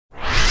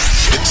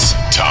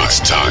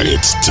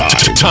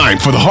Time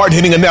for the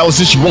hard-hitting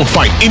analysis you won't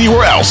find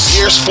anywhere else.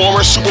 Here's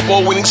former Super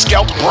Bowl winning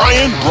scout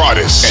Brian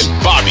Broaddus and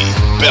Bobby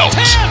Belt.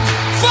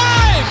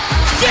 10-5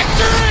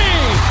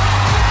 victory!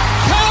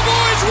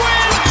 Cowboys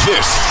win!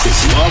 This is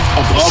Love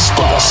of the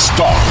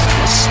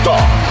Star.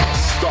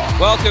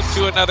 Welcome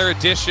to another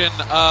edition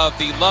of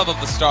the Love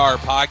of the Star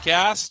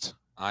podcast.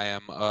 I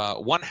am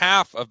one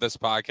half of this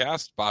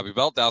podcast, Bobby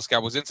Belt, Dallas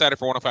Cowboys insider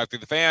for 105 through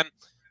the Fan,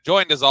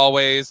 joined as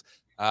always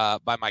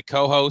by my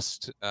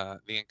co-host, the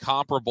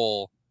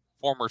incomparable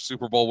former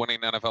Super Bowl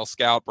winning NFL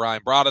scout,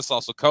 Brian Broaddus,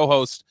 also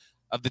co-host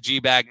of the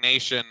G-Bag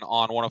Nation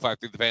on 105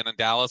 through the Fan in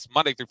Dallas,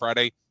 Monday through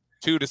Friday,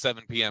 2 to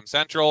 7 p.m.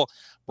 Central.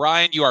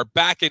 Brian, you are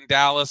back in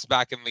Dallas,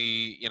 back in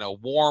the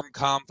warm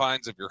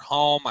confines of your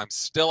home. I'm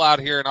still out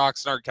here in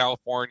Oxnard,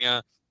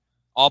 California,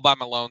 all by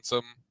my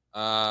lonesome.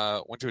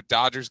 Went to a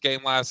Dodgers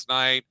game last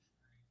night.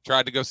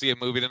 Tried to go see a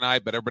movie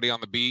tonight, but everybody on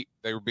the beat,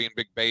 they were being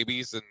big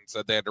babies and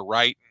said they had to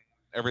write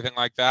and everything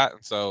like that.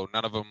 And so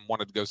none of them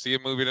wanted to go see a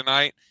movie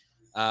tonight.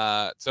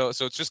 So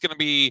it's just going to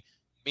be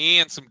me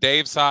and some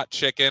Dave's Hot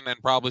Chicken and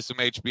probably some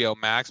HBO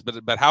Max.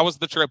 But how was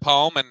the trip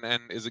home?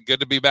 And is it good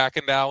to be back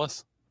in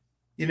Dallas?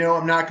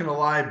 I'm not going to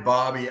lie,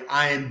 Bobby.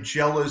 I am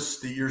jealous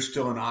that you're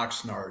still in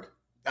Oxnard.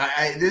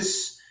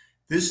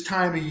 This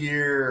time of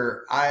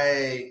year,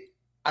 I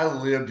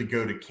live to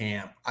go to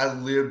camp. I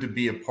live to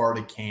be a part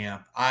of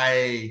camp.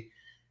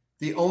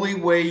 The only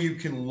way you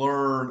can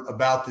learn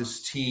about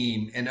this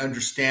team and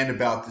understand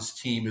about this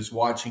team is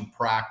watching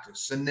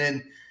practice. And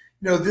then,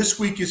 this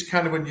week is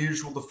kind of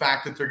unusual, the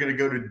fact that they're going to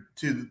go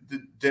to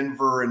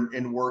Denver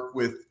and work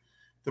with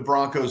the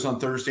Broncos on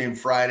Thursday and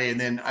Friday. And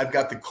then I've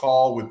got the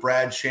call with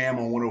Brad Sham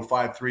on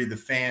 105.3 The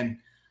Fan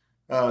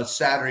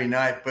Saturday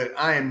night. But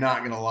I am not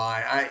going to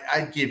lie.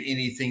 I'd give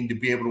anything to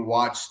be able to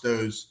watch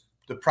the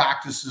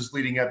practices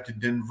leading up to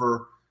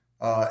Denver.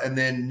 And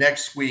then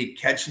next week,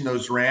 catching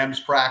those Rams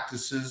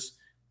practices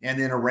and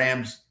then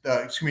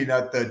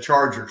not the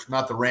Chargers,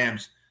 not the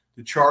Rams,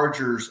 the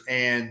Chargers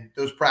and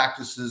those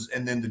practices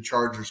and then the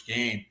Chargers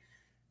game.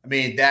 I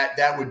mean,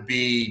 that would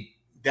be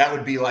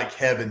like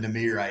heaven to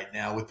me right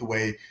now with the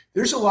way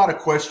there's a lot of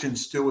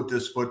questions still with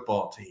this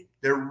football team.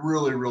 There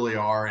really, really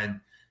are. And,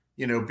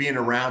 being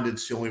around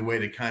it's the only way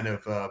to kind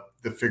of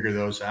to figure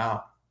those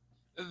out.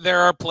 There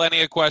are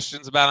plenty of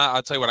questions about it.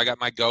 I'll tell you what, I got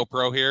my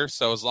GoPro here,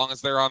 so as long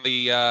as they're on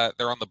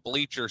the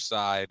bleacher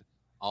side,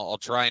 I'll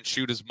try and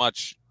shoot as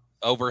much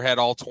overhead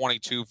all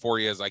 22 for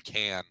you as I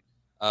can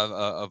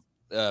of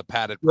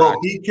padded well,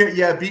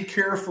 practice. Be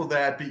careful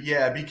that,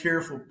 but be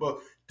careful. But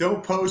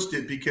don't post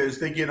it because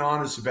they get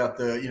honest about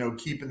the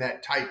keeping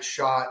that tight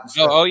shot. And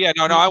stuff. Oh yeah,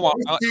 no, I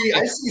won't.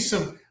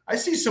 I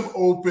see some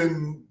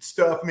open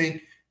stuff. I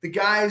mean, the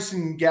guys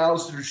and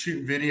gals that are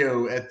shooting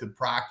video at the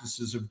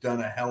practices have done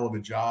a hell of a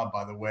job,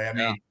 by the way. I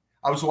mean,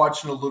 I was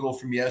watching a little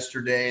from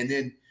yesterday, and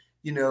then,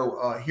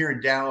 here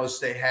in Dallas,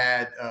 they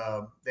had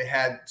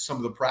some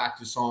of the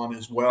practice on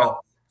as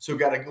well. So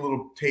got a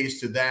little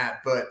taste of that.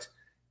 But,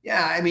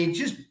 yeah, I mean,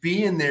 just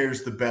being there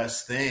is the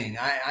best thing.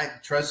 I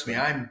trust me,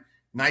 I'm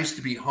nice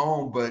to be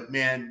home, but,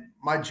 man,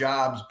 my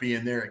job's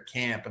being there at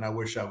camp, and I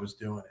wish I was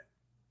doing it.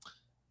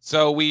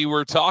 So we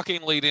were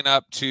talking leading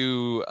up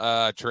to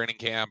training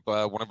camp,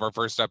 one of our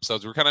first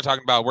episodes. We were kind of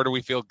talking about where do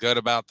we feel good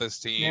about this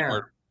team,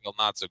 where do we feel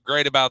not so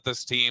great about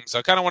this team. So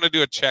I kind of want to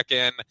do a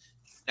check-in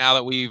now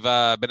that we've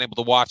been able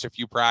to watch a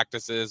few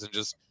practices and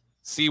just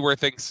see where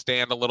things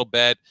stand a little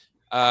bit.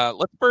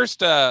 Let's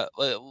first,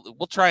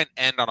 we'll try and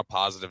end on a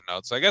positive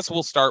note. So I guess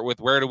we'll start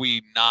with where do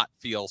we not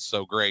feel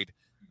so great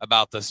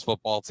about this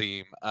football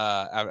team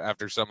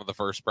after some of the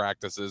first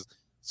practices.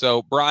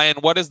 So, Brian,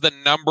 what is the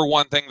number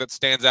one thing that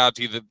stands out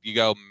to you that you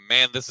go,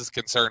 man, this is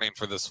concerning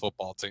for this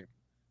football team?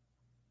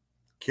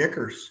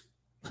 Kickers.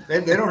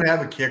 They don't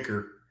have a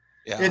kicker.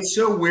 Yeah. It's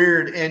so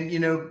weird. And,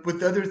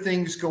 with other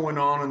things going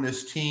on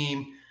this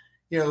team,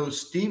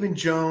 Stephen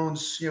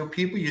Jones,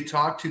 people you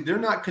talk to, they're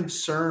not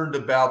concerned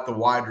about the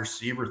wide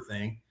receiver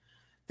thing.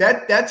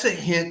 That's a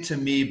hint to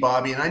me,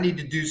 Bobby, and I need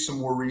to do some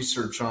more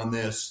research on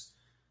this.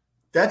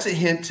 That's a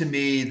hint to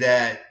me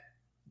that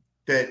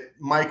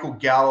Michael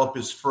Gallup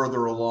is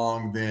further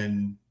along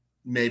than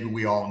maybe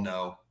we all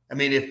know. I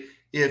mean,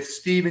 if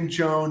Stephen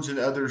Jones and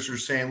others are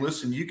saying,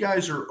 listen, you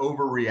guys are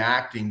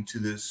overreacting to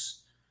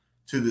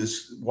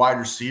this wide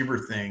receiver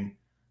thing,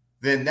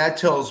 then that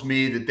tells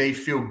me that they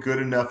feel good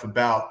enough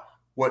about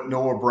what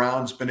Noah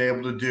Brown's been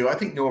able to do. I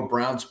think Noah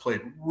Brown's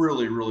played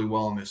really, really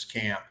well in this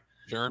camp.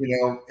 Sure.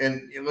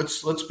 And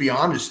let's be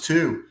honest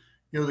too.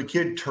 The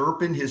kid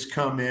Turpin has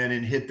come in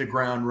and hit the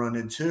ground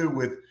running too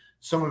with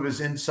some of his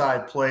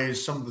inside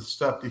plays, some of the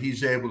stuff that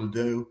he's able to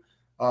do.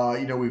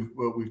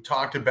 We've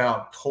talked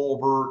about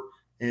Tolbert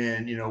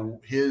and,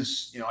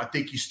 I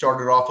think he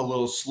started off a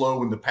little slow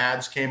when the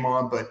pads came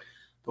on, but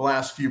the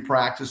last few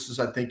practices,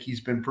 I think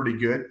he's been pretty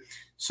good.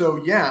 So,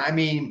 yeah, I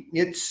mean,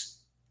 it's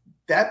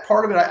that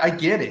part of it. I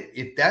get it.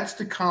 If that's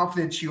the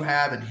confidence you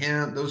have in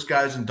him, those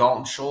guys and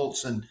Dalton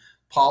Schultz and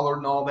Pollard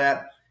and all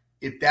that,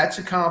 if that's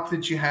a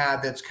confidence you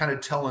have, that's kind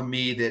of telling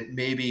me that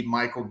maybe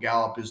Michael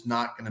Gallup is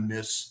not going to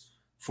miss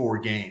 4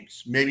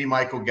 games. Maybe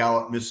Michael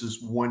Gallup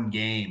misses 1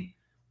 game,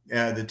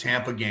 the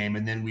Tampa game,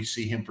 and then we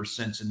see him for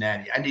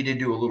Cincinnati. I need to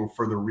do a little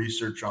further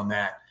research on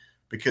that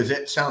because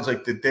it sounds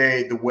like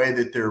the way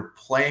that they're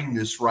playing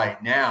this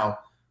right now,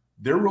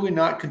 they're really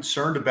not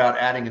concerned about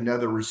adding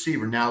another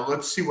receiver. Now,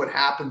 let's see what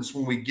happens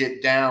when we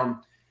get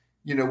down.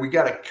 We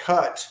got a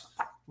cut.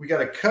 We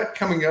got a cut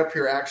coming up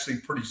here actually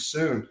pretty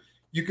soon.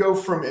 You go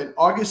from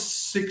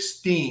August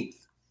 16th,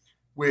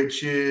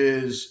 which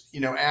is,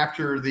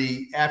 after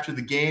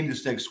the game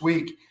this next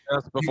week,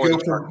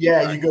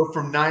 you go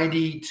from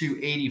 90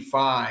 to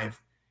 85.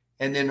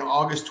 And then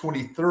August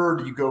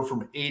 23rd, you go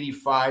from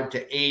 85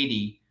 to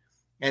 80.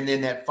 And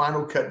then that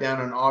final cut down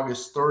on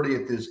August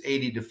 30th is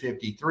 80 to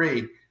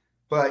 53.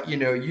 But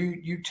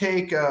you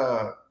take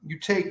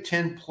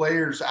 10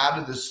 players out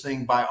of this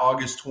thing by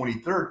August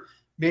 23rd.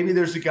 Maybe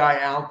there's a guy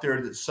out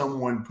there that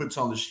someone puts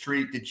on the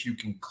street that you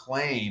can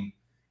claim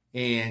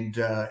and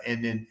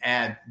then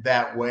add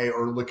that way,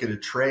 or look at a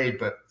trade.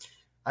 But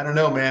I don't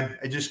know, man.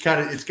 It's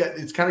kind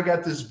of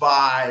got this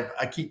vibe.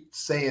 I keep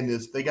saying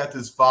this. They got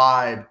this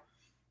vibe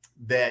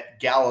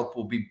that Gallup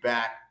will be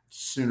back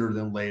sooner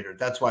than later.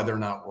 That's why they're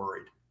not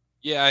worried.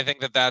 Yeah, I think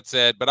that's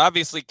it. But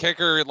obviously,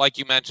 kicker, like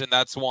you mentioned,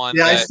 that's one.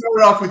 Yeah, I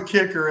started off with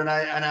kicker, and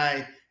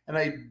I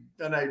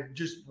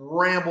just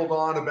rambled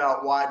on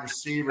about wide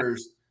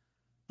receivers.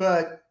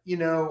 But what's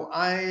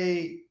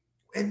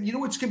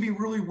going to be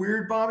really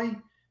weird, Bobby,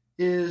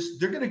 is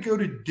they're going to go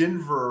to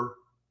Denver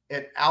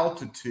at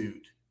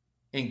altitude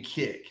and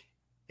kick,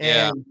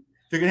 and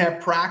they're going to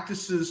have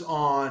practices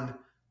on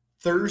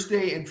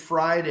Thursday and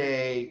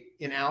Friday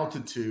in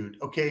altitude.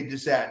 Okay,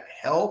 does that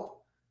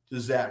help?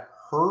 Does that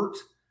hurt?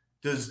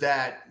 Does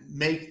that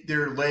make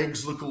their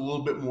legs look a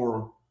little bit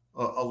more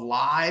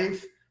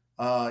alive?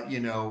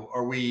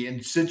 Are we in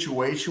a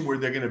situation where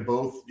they're going to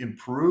both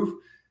improve?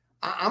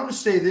 I'm going to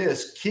say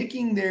this: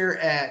 kicking there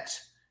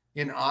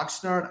in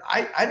Oxnard,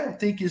 I don't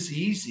think is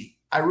easy.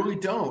 I really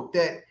don't.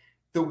 That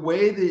the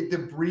way the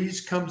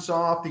breeze comes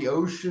off the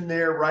ocean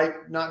there,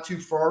 right, not too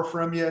far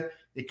from you,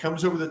 it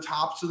comes over the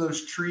tops of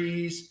those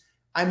trees.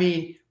 I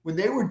mean, when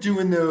they were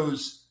doing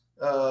those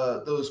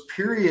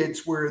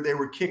periods where they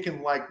were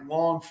kicking like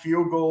long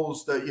field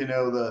goals, and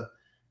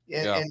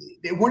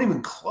they weren't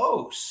even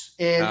close.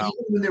 And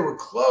even when they were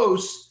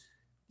close,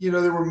 they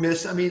were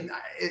missed. I mean,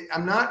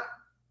 I'm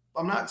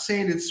not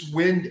saying it's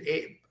wind.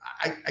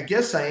 I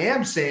guess I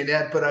am saying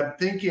that, but I'm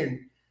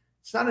thinking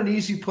it's not an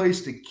easy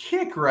place to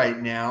kick right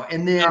now.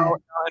 And then and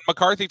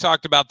McCarthy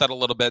talked about that a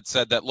little bit,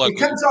 said that, look, it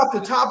comes off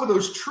the top of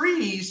those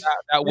trees,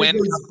 that wind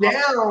goes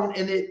down,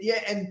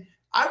 and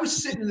I was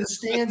sitting in the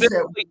stands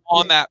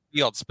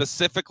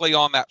specifically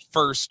on that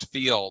first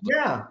field.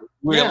 Yeah.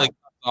 Really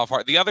off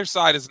hard. The other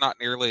side is not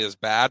nearly as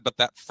bad, but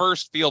that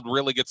first field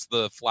really gets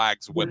the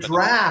flags whipping. The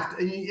draft.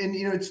 And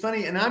it's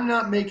funny, and I'm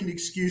not making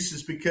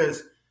excuses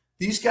because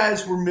these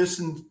guys were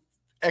missing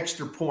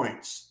extra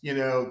points.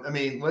 I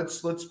mean,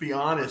 let's be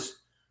honest.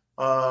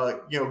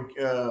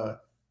 Garibay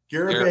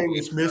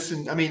was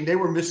missing. I mean, they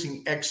were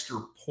missing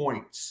extra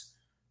points.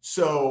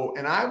 So,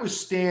 and I was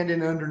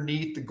standing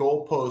underneath the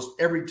goalpost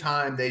every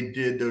time they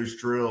did those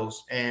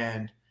drills.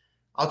 And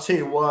I'll tell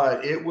you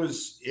what, it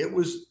was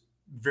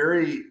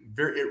very,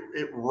 very,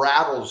 it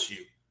rattles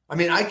you. I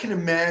mean, I can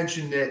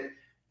imagine that,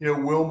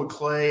 Will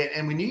McClay,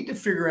 and we need to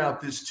figure out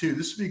this too.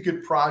 This would be a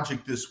good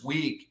project this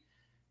week.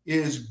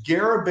 Is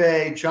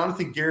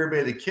Jonathan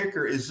Garibay, the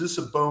kicker, is this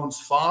a Bones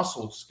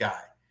Fossils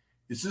guy?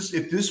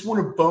 If this one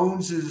of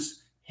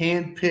Bones's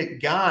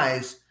hand-picked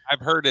guys? I've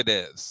heard it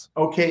is.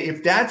 Okay,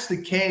 if that's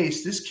the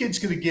case, this kid's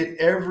going to get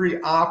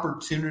every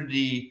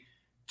opportunity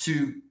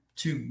to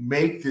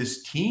make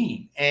this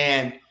team.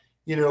 And,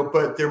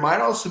 but there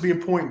might also be a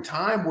point in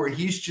time where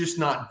he's just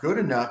not good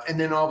enough. And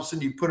then all of a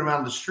sudden you put him out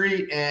on the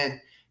street and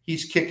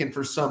he's kicking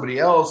for somebody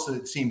else and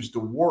it seems to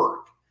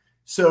work.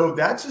 So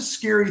that's a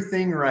scary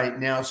thing right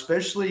now,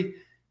 especially,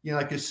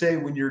 like I say,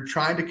 when you're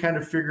trying to kind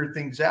of figure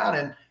things out.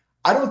 And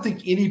I don't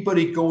think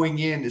anybody going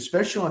in,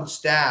 especially on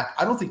staff,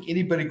 I don't think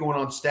anybody going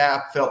on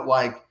staff felt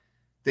like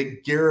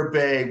that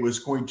Garibay was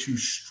going to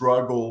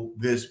struggle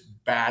this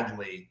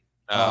badly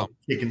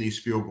kicking these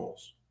field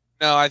goals.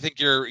 No, I think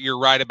you're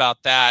right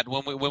about that.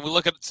 When we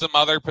look at some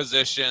other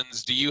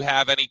positions, do you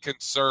have any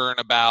concern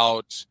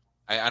about?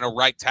 I know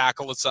right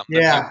tackle is something.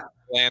 Yeah.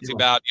 Lancy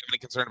about. Do you have any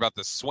concern about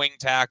the swing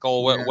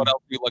tackle? What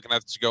else are you looking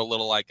at to go a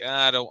little like,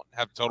 I don't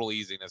have total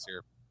easiness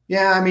here?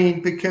 Yeah, I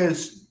mean,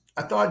 because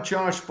I thought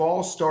Josh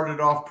Ball started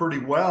off pretty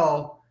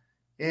well,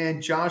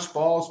 and Josh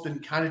Ball's been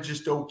kind of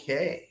just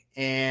okay.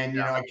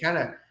 And, I kind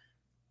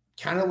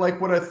of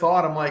like what I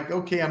thought. I'm like,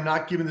 okay, I'm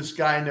not giving this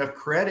guy enough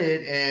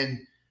credit.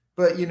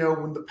 But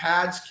when the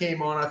pads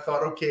came on, I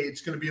thought, okay, it's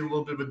going to be a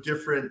little bit of a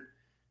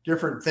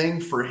different thing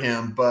for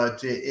him,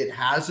 but it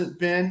hasn't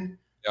been.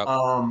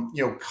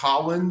 Yep.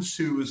 Collins,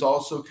 who is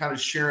also kind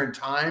of sharing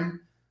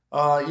time,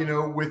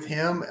 with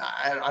him,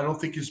 I don't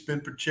think has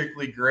been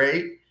particularly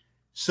great.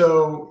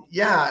 So,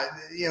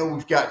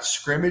 we've got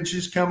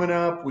scrimmages coming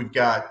up. We've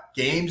got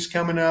games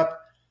coming up.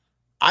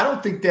 I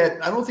don't think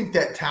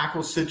that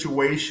tackle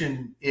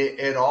situation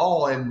at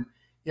all. And,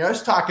 I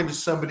was talking to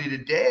somebody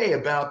today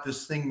about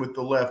this thing with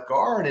the left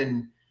guard,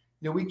 and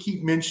we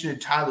keep mentioning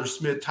Tyler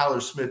Smith,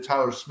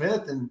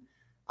 and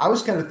I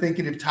was kind of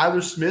thinking if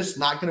Tyler Smith's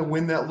not going to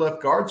win that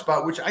left guard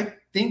spot, which I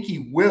think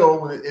he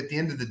will at the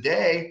end of the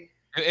day.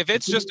 If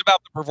it's just about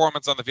the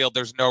performance on the field,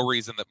 there's no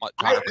reason that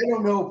I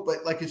don't know,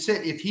 but like I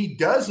said, if he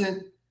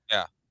doesn't,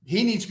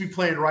 he needs to be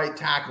playing right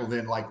tackle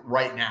then, like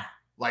right now.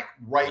 Like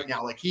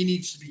he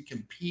needs to be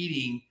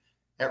competing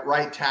at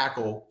right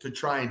tackle to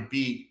try and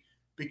beat,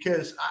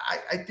 because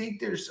I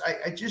think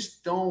I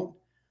just don't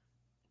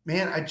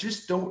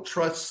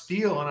trust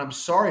Steele. And I'm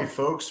sorry,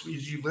 folks,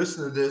 as you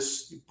listen to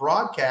this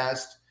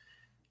broadcast,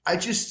 I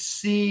just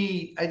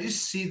see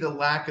the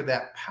lack of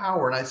that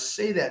power. And I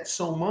say that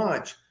so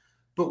much,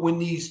 but when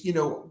these,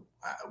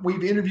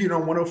 we've interviewed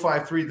on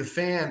 105.3 The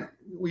Fan,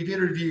 we've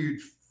interviewed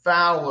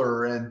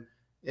Fowler and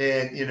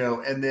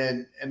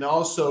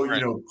also,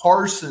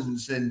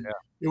 Parsons, and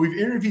we've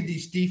interviewed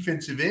these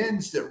defensive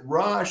ends that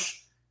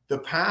rush the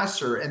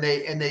passer, and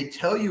they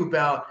tell you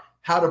about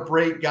how to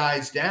break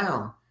guys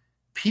down.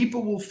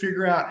 People will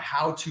figure out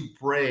how to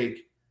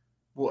break.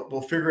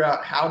 We'll figure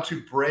out how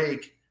to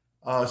break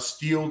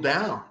Steele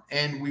down,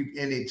 and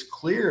it's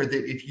clear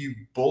that if you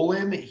bull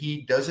him,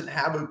 he doesn't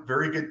have a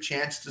very good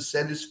chance to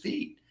set his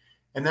feet,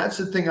 and that's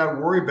the thing I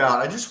worry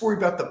about. I just worry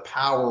about the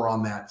power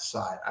on that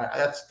side.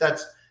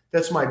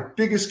 That's my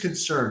biggest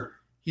concern.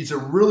 He's a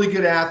really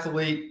good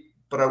athlete,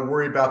 but I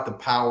worry about the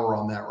power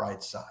on that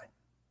right side.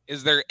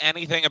 Is there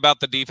anything about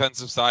the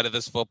defensive side of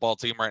this football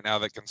team right now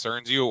that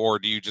concerns you, or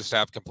do you just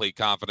have complete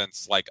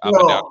confidence, like up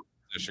and down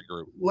the position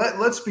group?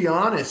 Let's be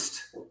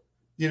honest.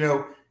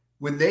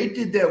 When they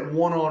did that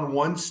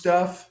one-on-one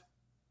stuff,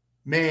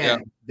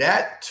 man,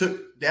 that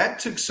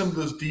took some of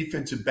those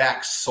defensive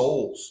back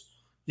souls.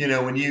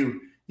 When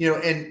you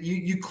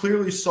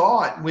clearly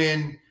saw it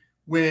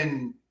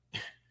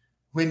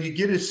when you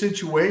get a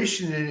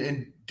situation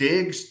and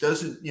Diggs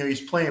doesn't,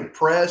 he's playing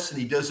press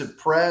and he doesn't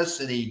press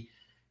and he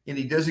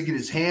doesn't get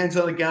his hands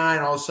on a guy,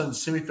 and all of a sudden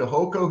Simi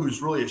Fehoko,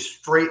 who's really a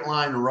straight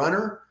line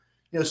runner,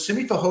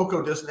 Simi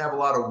Fehoko doesn't have a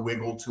lot of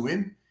wiggle to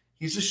him.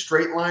 He's a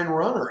straight line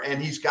runner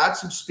and he's got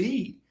some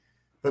speed.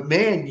 But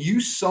man,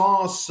 you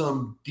saw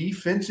some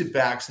defensive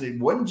backs, and it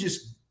wasn't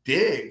just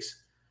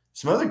Diggs.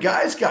 Some other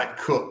guys got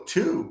cooked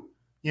too,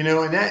 and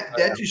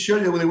that just showed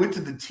you that when they went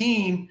to the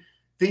team,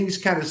 things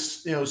kind of,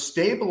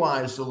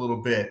 stabilized a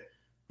little bit.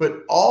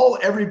 But all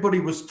everybody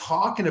was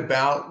talking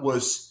about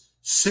was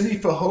Simi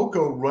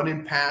Fehoko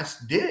running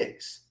past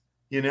Diggs,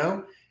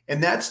 and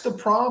that's the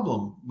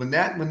problem. When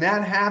that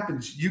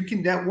happens,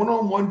 that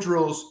one-on-one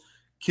drills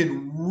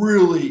can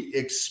really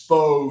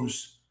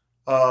expose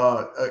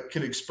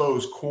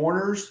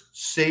corners,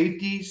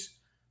 safeties.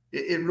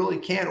 It really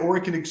can, or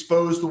it can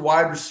expose the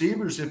wide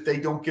receivers if they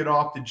don't get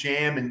off the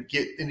jam and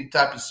get any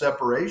type of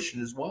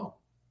separation as well.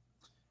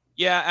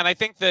 Yeah, and I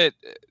think that,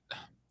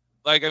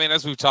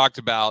 as we've talked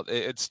about,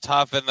 it's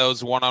tough in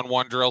those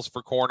one-on-one drills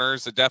for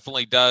corners. It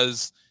definitely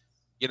does.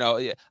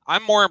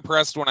 I'm more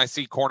impressed when I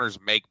see corners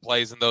make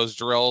plays in those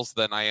drills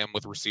than I am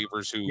with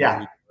receivers who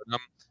do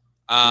them.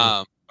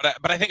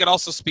 But I think it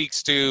also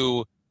speaks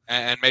to,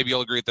 and maybe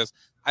you'll agree with this,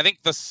 I think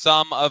the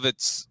sum of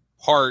its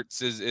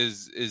parts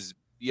is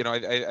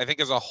I think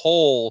as a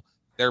whole,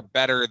 they're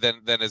better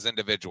than as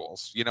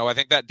individuals. I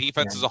think that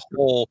defense as a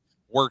whole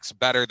works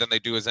better than they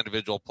do as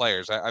individual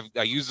players.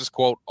 I use this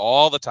quote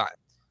all the time,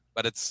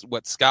 but it's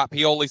what Scott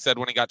Pioli said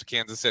when he got to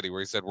Kansas City, where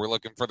he said, we're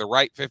looking for the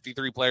right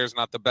 53 players,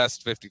 not the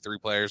best 53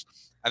 players.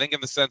 I think in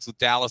the sense with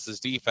Dallas's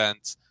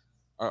defense,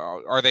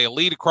 are they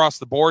elite across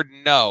the board?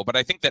 No, but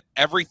I think that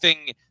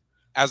everything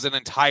as an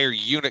entire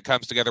unit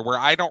comes together where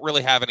I don't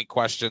really have any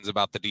questions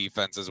about the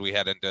defense as we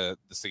head into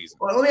the season.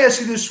 Well, let me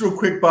ask you this real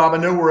quick, Bob. I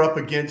know we're up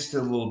against it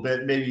a little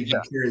bit. Maybe you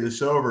can carry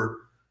this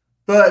over.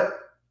 But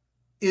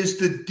is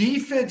the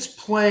defense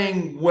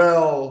playing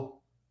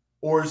well,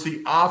 or is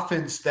the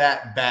offense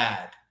that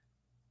bad?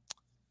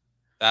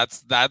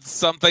 That's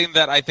something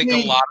that I think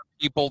a lot of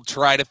people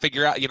try to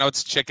figure out.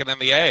 It's chicken and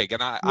the egg.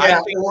 And I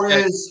think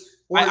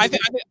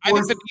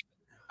the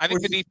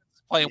defense is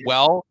playing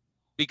well,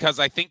 because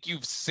I think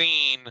you've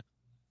seen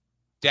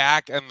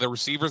Dak and the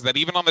receivers that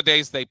even on the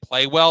days they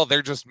play well,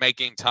 they're just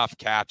making tough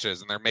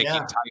catches and they're making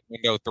tight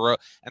window throw.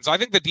 And so I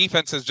think the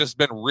defense has just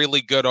been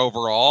really good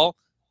overall.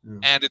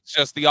 And it's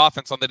just the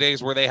offense on the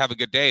days where they have a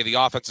good day, the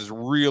offense is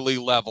really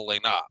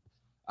leveling up.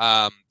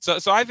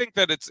 So I think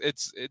that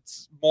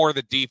it's more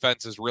the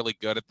defense is really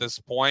good at this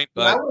point.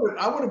 But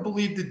I would have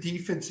believed the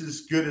defense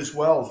is good as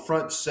well.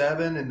 Front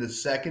seven and the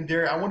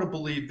secondary, I want to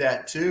believe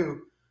that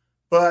too.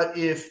 But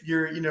if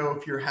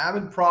you're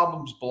having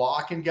problems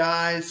blocking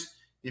guys,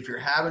 if you're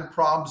having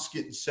problems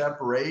getting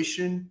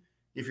separation,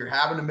 if you're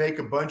having to make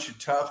a bunch of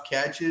tough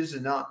catches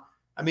and not,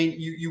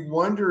 you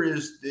wonder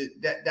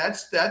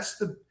that's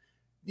the,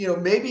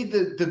 maybe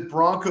the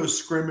Broncos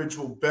scrimmage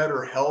will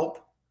better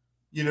help,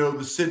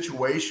 the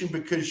situation,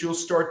 because you'll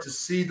start to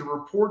see the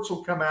reports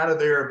will come out of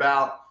there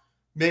about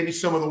maybe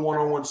some of the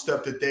one-on-one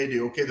stuff that they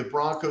do. Okay, the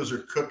Broncos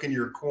are cooking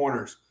your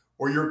corners,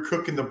 or you're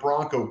cooking the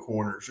Bronco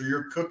corners, or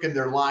you're cooking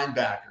their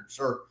linebackers,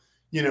 or,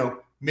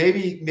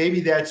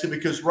 maybe that's it,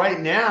 because right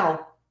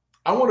now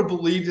I want to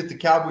believe that the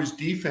Cowboys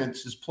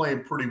defense is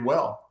playing pretty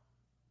well.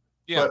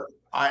 Yeah. But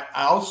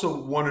I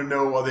also want to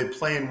know, are they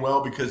playing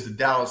well because the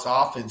Dallas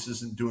offense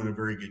isn't doing a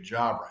very good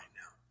job right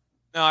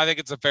now? No, I think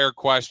it's a fair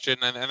question,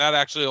 and that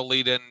actually will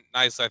lead in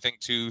nice, I think,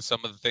 to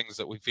some of the things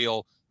that we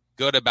feel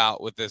good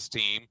about with this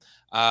team.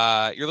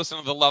 You're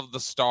listening to The Love of the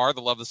Star.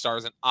 The Love of the Star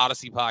is an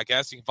Odyssey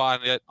podcast. You can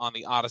find it on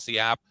the Odyssey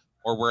app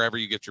or wherever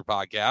you get your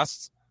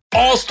podcasts.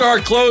 All-star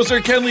closer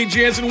Kenley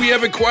Jansen, we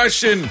have a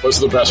question. What's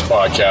the best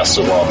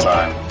podcast of all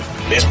time?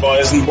 Baseball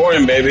isn't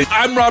boring, baby.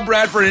 I'm Rob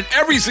Bradford, and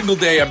every single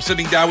day I'm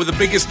sitting down with the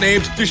biggest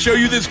names to show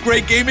you this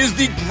great game is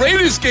the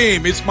greatest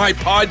game. It's my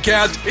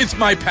podcast. It's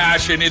my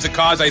passion. It's a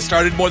cause I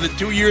started more than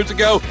 2 years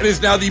ago and is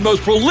now the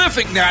most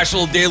prolific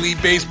national daily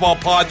baseball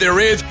pod there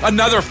is.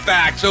 Another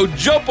fact. So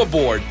jump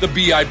aboard the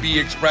BIB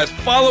Express.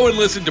 Follow and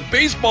listen to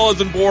Baseball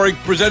Isn't Boring,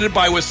 presented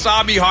by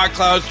Wasabi Hot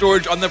Cloud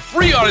Storage on the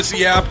free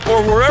Odyssey app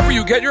or wherever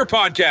you get your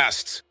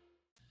podcasts.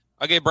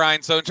 Okay,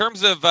 Brian, so in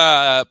terms of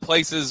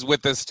places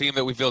with this team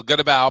that we feel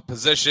good about,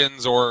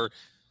 positions or,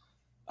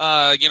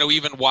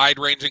 even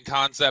wide-ranging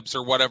concepts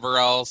or whatever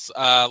else,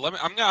 I'm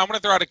going to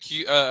throw out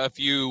a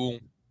few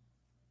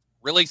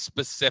really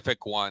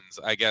specific ones,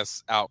 I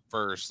guess, out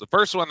first. The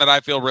first one that I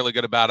feel really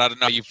good about, I don't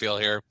know how you feel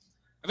here,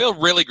 I feel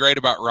really great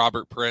about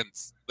Robert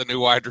Prince, the new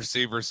wide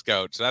receivers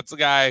coach. That's a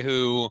guy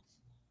who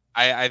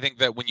I think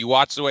that when you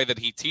watch the way that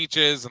he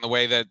teaches and the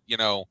way that,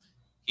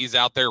 he's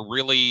out there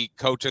really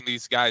coaching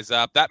these guys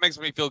up, that makes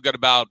me feel good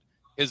about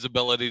his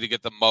ability to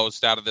get the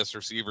most out of this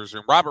receivers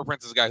room. Robert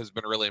Prince is a guy who's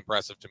been really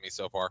impressive to me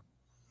so far.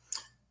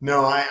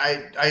 No,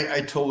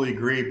 I totally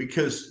agree,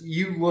 because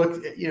you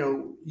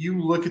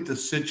look at the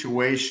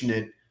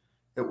situation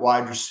at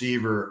wide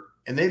receiver,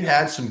 and they've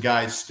had some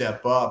guys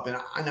step up, and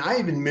I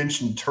even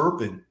mentioned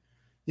Turpin.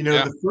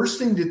 The first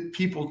thing that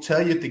people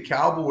tell you at the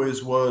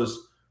Cowboys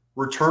was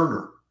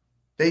returner.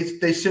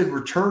 They said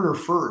returner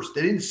first.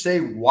 They didn't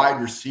say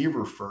wide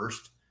receiver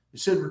first. They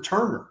said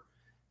returner.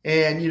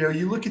 And,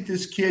 you look at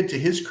this kid, to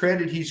his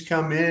credit, he's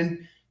come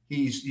in.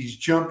 He's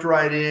jumped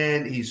right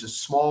in. He's a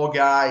small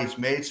guy. He's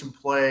made some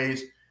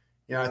plays.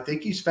 I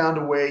think he's found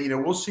a way.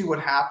 We'll see what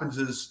happens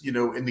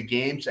in the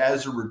games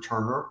as a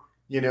returner.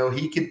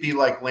 He could be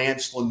like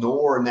Lance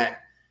Lenoir in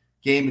that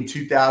game in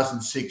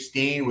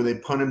 2016 where they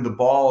punt him the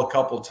ball a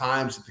couple of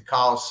times at the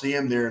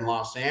Coliseum there in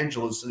Los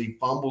Angeles, and he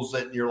fumbles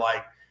it, and you're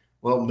like,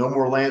 well, no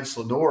more Lance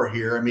Lenoir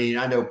here. I mean,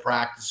 I know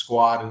practice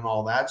squad and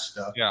all that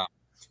stuff. Yeah.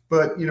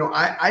 But,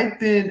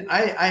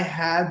 I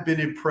have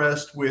been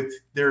impressed with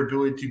their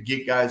ability to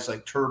get guys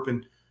like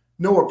Turpin.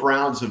 Noah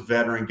Brown's a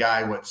veteran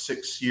guy,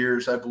 6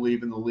 years, I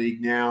believe, in the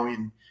league now.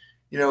 And,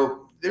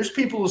 there's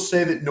people who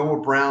say that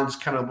Noah Brown's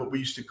kind of what we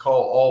used to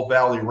call all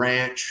Valley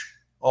Ranch,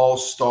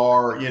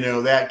 all-star,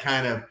 that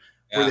kind of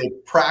where they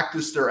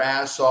practice their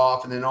ass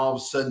off, and then all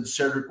of a sudden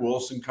Cedric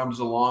Wilson comes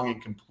along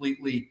and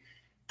completely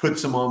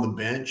puts them on the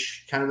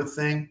bench kind of a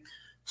thing.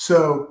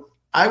 So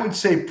I would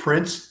say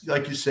Prince,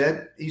 like you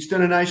said, he's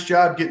done a nice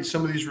job getting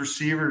some of these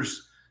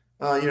receivers.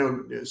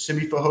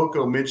 Simi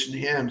Fehoko mentioned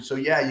him. So,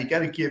 you got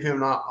to give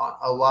him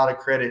a lot of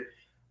credit.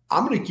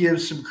 I'm going to give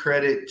some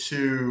credit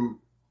to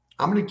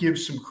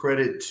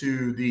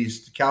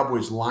these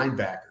Cowboys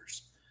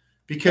linebackers,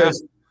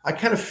 because I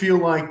kind of feel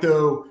like,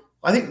 though,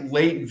 I think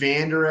Leighton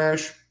Vander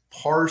Esch,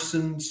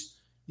 Parsons,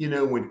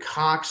 when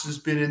Cox has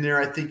been in there,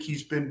 I think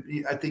he's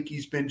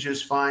been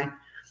just fine.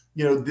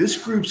 This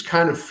group's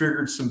kind of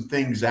figured some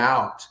things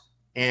out.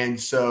 And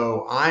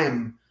so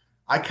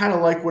I kind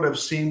of like what I've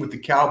seen with the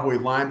Cowboy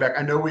linebacker.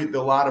 I know a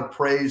lot of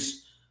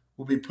praise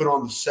will be put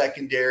on the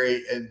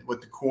secondary and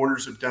what the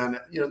corners have done.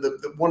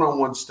 The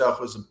one-on-one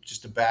stuff was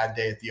just a bad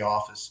day at the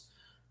office.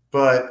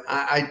 But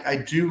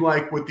I do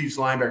like what these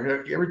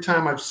linebackers, every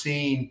time I've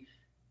seen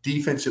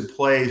defensive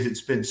plays,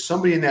 it's been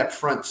somebody in that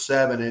front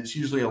seven, and it's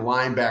usually a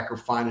linebacker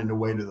finding a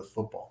way to the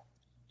football.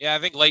 Yeah, I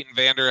think Leighton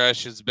Vander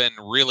Esch has been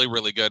really,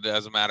 really good,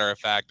 as a matter of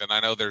fact. And I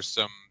know there's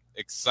some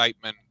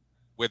excitement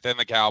within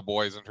the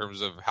Cowboys in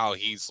terms of how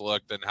he's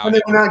looked and how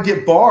they will not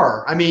get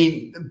Barr. I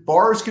mean,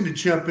 Barr's going to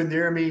jump in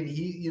there. I mean,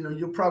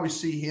 you'll probably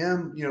see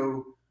him,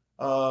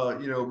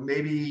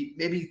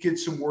 maybe get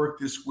some work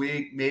this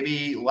week,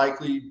 maybe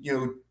likely,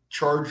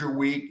 Charger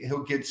week,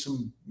 he'll get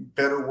some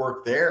better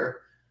work there.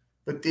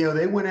 But,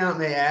 they went out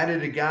and they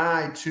added a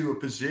guy to a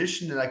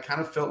position that I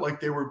kind of felt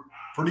like they were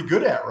pretty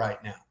good at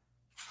right now.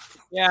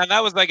 Yeah, and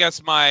that was, I guess,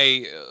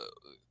 the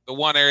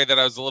one area that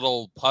I was a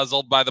little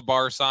puzzled by the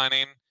Barr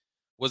signing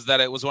was that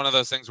it was one of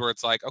those things where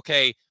it's like,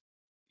 okay,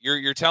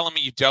 you're telling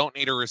me you don't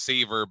need a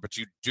receiver, but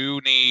you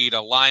do need a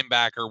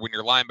linebacker when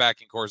your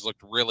linebacking cores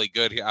looked really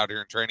good out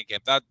here in training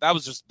camp. That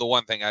was just the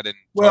one thing I didn't.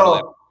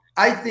 Well,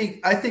 I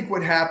think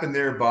what happened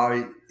there,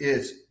 Bobby,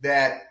 is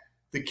that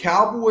the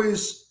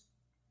Cowboys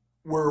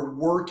were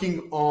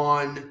working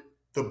on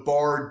the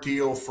Barr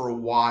deal for a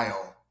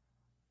while,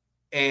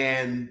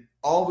 and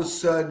all of a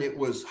sudden it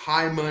was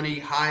high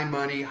money.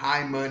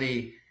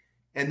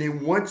 And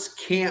then once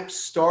camp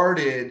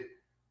started,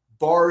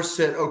 Barr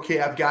said, okay,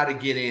 I've got to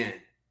get in.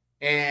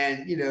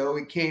 And,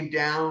 it came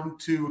down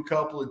to a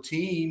couple of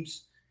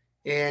teams,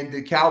 and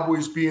the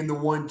Cowboys being the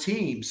one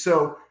team.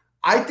 So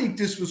I think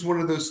this was one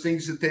of those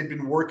things that they'd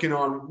been working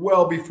on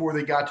well before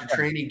they got to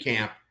training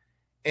camp.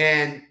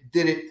 And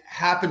then it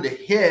happened to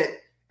hit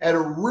at a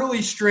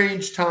really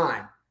strange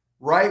time,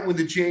 right when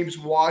the James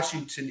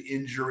Washington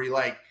injury,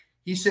 like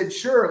he said,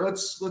 sure,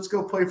 let's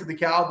go play for the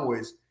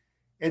Cowboys.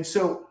 And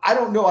so I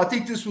don't know. I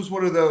think this was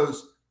one of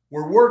those,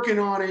 we're working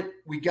on it.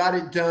 We got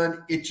it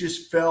done. It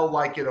just felt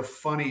like at a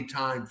funny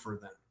time for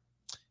them.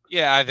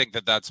 Yeah, I think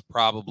that that's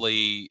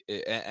probably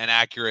an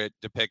accurate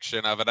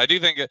depiction of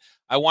it.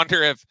 I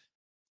wonder if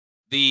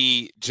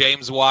the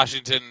James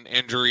Washington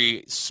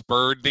injury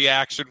spurred the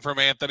action from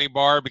Anthony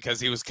Barr because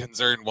he was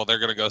concerned, well, they're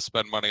going to go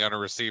spend money on a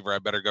receiver. I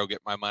better go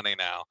get my money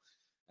now.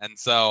 And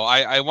so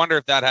I wonder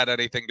if that had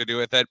anything to do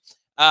with it.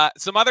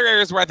 Some other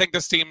areas where I think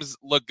this team's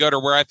look good,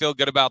 or where I feel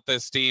good about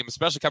this team,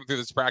 especially coming through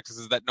this practice,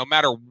 is that no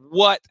matter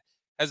what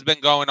has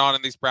been going on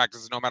in these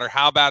practices, no matter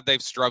how bad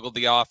they've struggled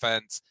the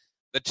offense,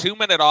 the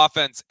 2-minute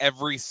offense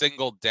every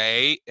single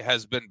day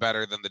has been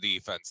better than the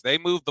defense. They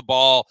move the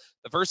ball.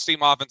 The first team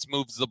offense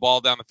moves the ball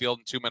down the field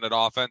in 2-minute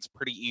offense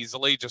pretty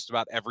easily, just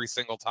about every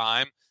single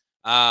time.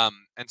 And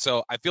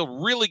so I feel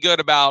really good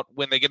about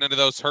when they get into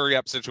those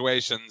hurry-up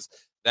situations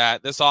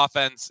that this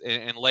offense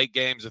in late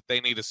games, if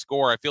they need a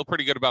score, I feel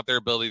pretty good about their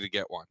ability to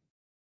get one.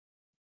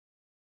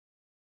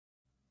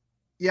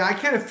 Yeah, I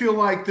kind of feel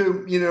like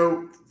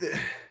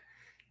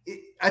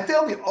I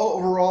think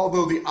overall,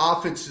 though, the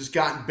offense has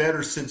gotten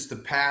better since the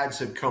pads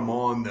have come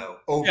on, though.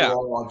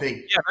 Overall, I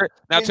think. Yeah.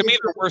 Now, to me,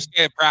 the worst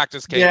day of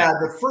practice came. Yeah,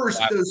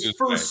 those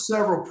first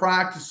several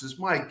practices,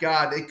 my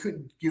God, they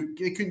couldn't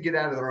get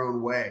out of their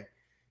own way.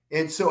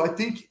 And so I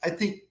think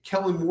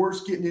Kellen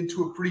Moore's getting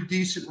into a pretty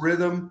decent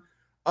rhythm.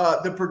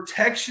 The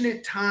protection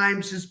at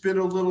times has been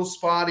a little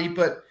spotty,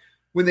 but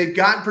when they've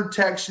gotten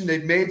protection,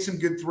 they've made some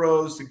good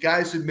throws. The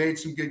guys have made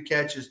some good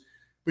catches.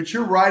 But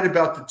you're right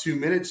about the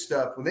 2-minute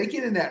stuff. When they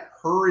get in that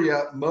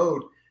hurry-up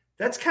mode,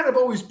 that's kind of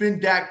always been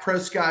Dak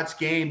Prescott's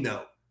game,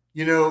 though.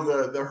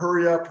 The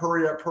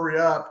hurry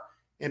up,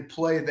 and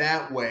play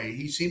that way.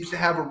 He seems to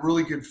have a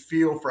really good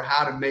feel for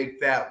how to make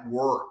that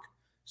work.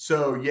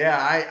 So, yeah,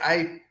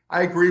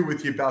 I agree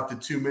with you about the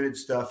 2-minute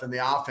stuff and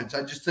the offense.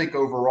 I just think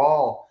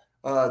overall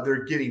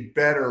they're getting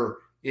better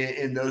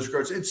in those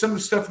regards. And some of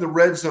the stuff in the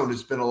red zone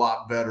has been a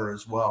lot better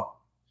as well.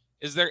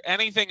 Is there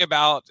anything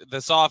about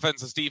this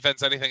offense, this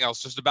defense, anything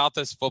else, just about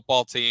this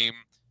football team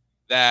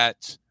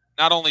that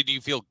not only do you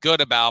feel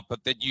good about,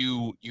 but that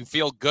you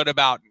feel good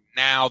about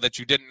now that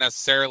you didn't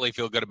necessarily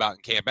feel good about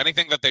in camp?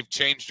 Anything that they've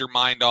changed your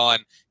mind on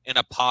in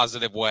a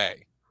positive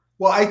way?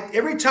 Well,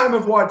 every time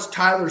I've watched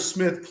Tyler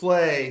Smith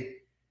play,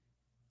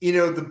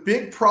 the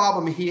big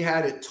problem he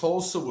had at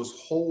Tulsa was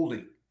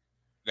holding.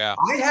 Yeah.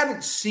 I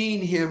haven't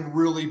seen him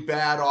really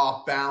bad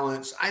off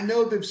balance. I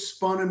know they've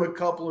spun him a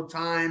couple of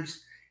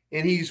times,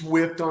 and he's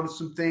whiffed on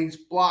some things.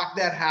 Block,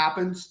 that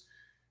happens.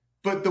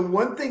 But the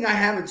one thing I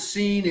haven't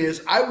seen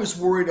is I was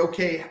worried,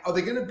 okay, are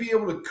they going to be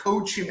able to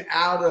coach him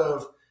out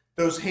of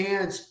those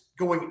hands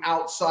going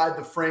outside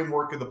the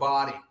framework of the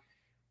body?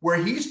 Where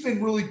he's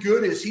been really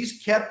good is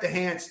he's kept the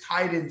hands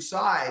tight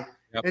inside.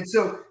 Yep. And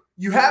so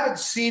you haven't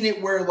seen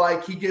it where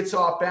like he gets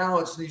off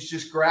balance and he's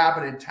just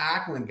grabbing and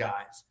tackling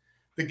guys.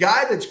 The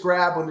guy that's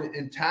grabbing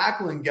and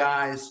tackling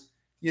guys,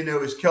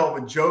 is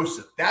Kelvin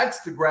Joseph.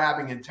 That's the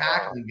grabbing and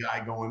tackling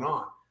guy going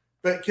on.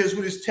 But because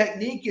when his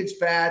technique gets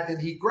bad, then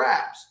he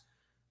grabs.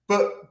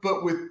 But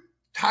with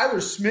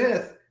Tyler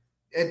Smith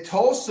at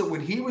Tulsa,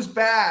 when he was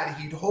bad,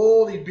 he'd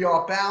hold, he'd be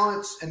off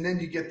balance, and then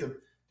you get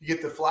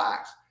the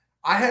flags.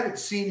 I haven't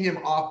seen him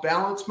off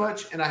balance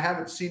much, and I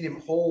haven't seen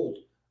him hold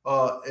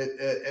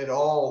at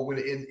all when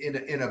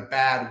in a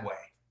bad way.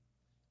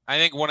 I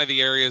think one of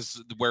the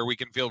areas where we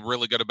can feel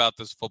really good about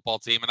this football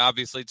team, and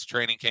obviously it's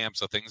training camp,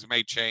 so things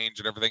may change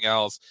and everything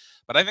else,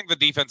 but I think the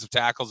defensive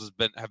tackles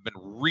have been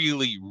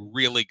really,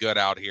 really good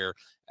out here.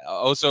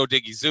 Oso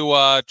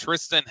Odigizua,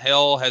 Tristan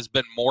Hill has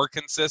been more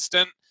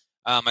consistent.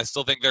 I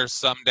still think there's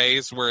some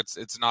days where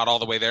it's not all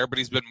the way there, but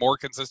he's been more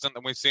consistent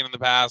than we've seen in the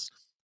past.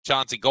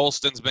 Chauncey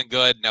Golston's been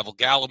good. Neville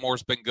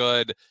Gallimore's been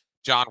good.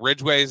 John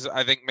Ridgway's,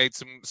 I think, made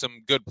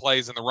some good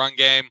plays in the run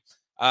game.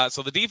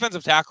 So the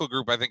defensive tackle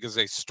group, I think, is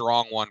a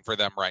strong one for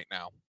them right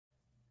now.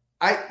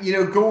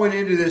 Going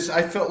into this,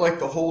 I felt like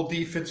the whole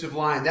defensive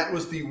line, that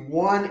was the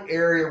one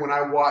area when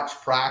I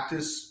watched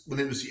practice, when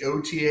it was the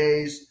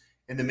OTAs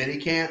and the mini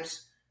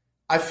camps,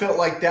 I felt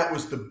like that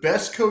was the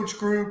best coach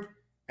group,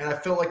 and I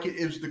felt like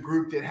it was the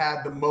group that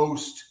had the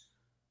most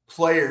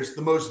players,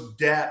 the most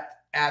depth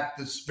at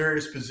the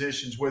various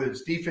positions, whether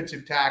it's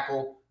defensive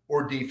tackle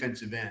or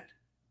defensive end.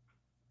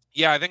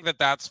 Yeah, I think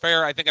that's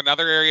fair. I think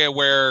another area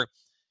where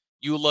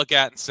you look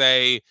at and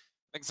say, I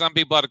think some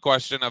people had a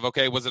question of,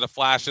 okay, was it a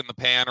flash in the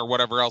pan or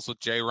whatever else with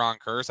J-Ron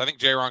Kearse? I think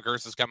J-Ron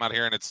Kearse has come out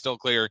here and it's still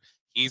clear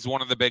he's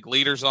one of the big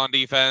leaders on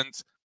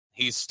defense.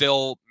 He's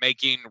still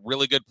making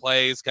really good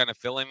plays, kind of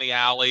filling the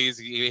alleys.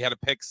 He had a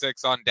pick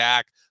six on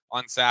Dak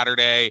on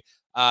Saturday.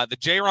 The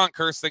J-Ron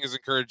Kearse thing is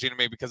encouraging to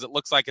me because it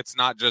looks like it's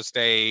not just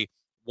a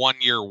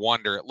one-year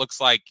wonder. It looks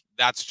like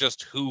that's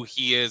just who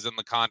he is in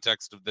the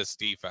context of this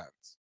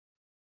defense.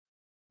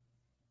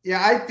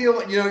 Yeah, I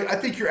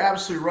think you're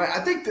absolutely right.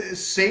 I think the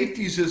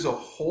safeties as a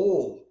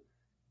whole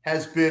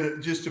has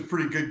been just a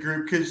pretty good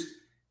group because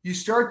you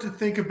start to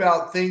think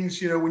about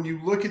things, when you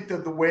look at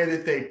the way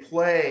that they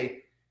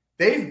play,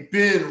 they've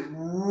been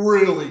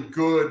really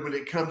good when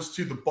it comes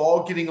to the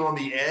ball getting on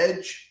the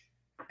edge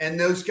and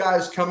those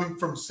guys coming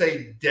from,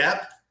 say,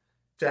 depth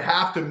to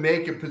have to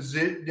make a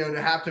position,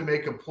 to have to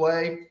make a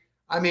play.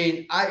 I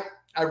mean, I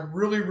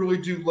really, really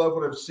do love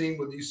what I've seen,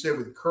 what you said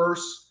with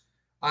Curse.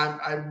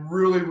 I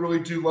really, really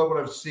do love what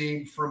I've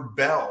seen from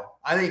Bell.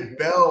 I think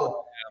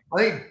Bell,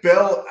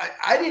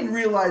 I didn't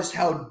realize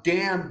how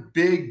damn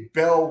big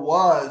Bell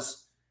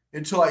was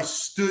until I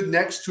stood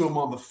next to him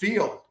on the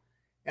field.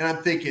 And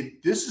I'm thinking,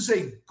 this is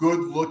a good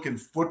looking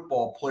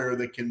football player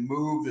that can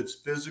move, that's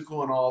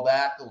physical and all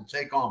that, that'll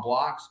take on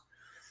blocks.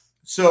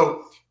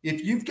 So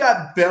if you've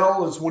got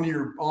Bell as one of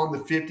your on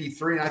the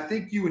 53, and I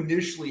think you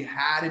initially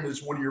had him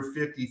as one of your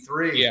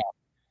 53. Yeah.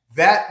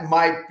 That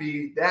might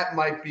be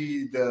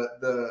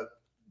the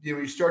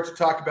you start to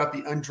talk about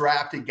the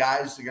undrafted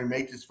guys that are going to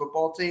make this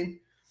football team.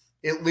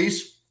 At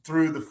least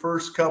through the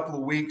first couple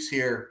of weeks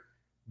here,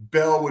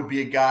 Bell would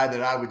be a guy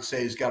that I would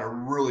say has got a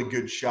really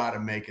good shot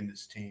of making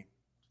this team.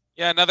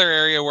 Yeah, another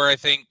area where I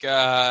think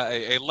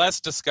a less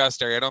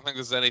discussed area, I don't think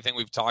this is anything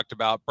we've talked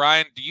about.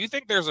 Brian, do you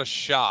think there's a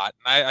shot?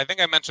 And I think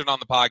I mentioned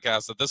on the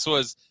podcast that this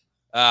was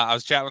I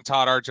was chatting with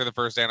Todd Archer the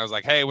first day, and I was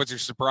like, hey, what's your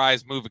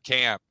surprise move of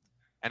camp?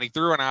 And he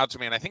threw one out to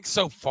me, and I think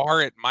so far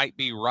it might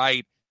be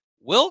right.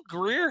 Will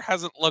Grier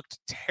hasn't looked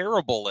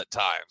terrible at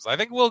times. I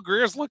think Will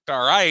Grier's looked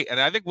all right, and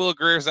I think Will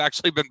Grier's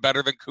actually been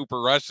better than Cooper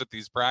Rush at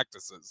these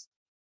practices.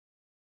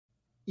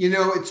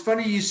 It's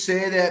funny you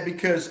say that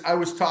because I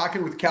was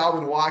talking with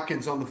Calvin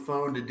Watkins on the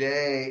phone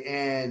today,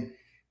 and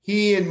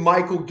he and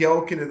Michael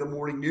Gelkin of the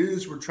Morning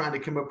News were trying to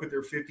come up with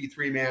their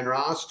 53-man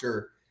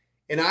roster.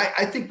 And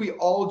I think we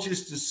all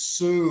just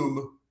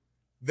assume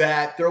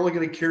that they're only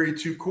going to carry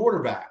two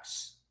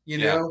quarterbacks.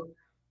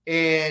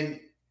 And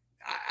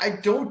I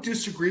don't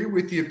disagree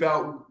with you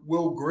about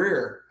Will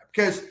Grier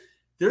because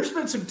there's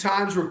been some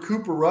times where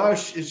Cooper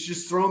Rush is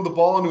just throwing the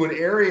ball into an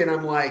area and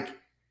I'm like,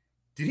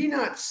 did he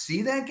not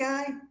see that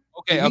guy?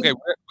 Okay.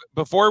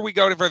 Before we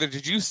go any further,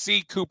 did you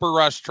see Cooper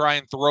Rush try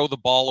and throw the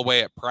ball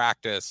away at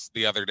practice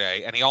the other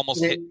day? And he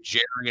almost hit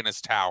Jerry in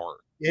his tower.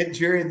 Hit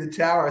Jerry in the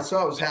tower. I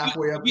saw it was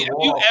halfway up the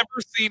wall. Have you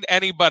ever seen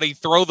anybody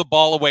throw the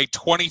ball away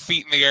 20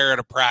 feet in the air at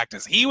a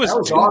practice? That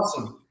was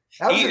awesome.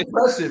 That was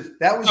impressive.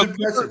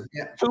 Impressive.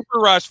 Cooper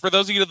Rush, for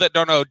those of you that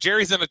don't know,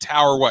 Jerry's in a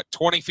tower,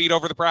 20 feet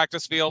over the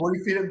practice field? 20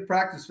 feet in the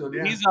practice field,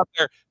 yeah. He's up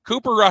there.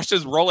 Cooper Rush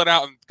is rolling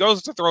out and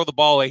goes to throw the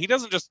ball away. He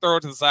doesn't just throw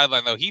it to the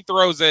sideline, though. He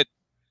throws it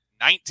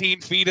 19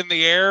 feet in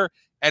the air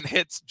and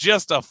hits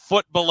just a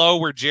foot below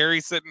where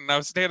Jerry's sitting. And I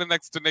was standing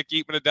next to Nick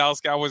Eatman at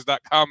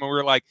DallasCowboys.com, and we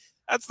were like,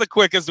 that's the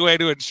quickest way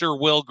to ensure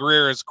Will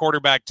Grier is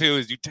quarterback, too,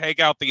 is you take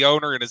out the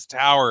owner in his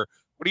tower.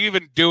 What are you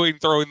even doing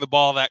throwing the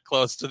ball that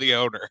close to the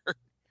owner?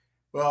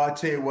 Well, I'll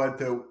tell you what,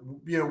 though,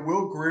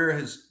 Will Grier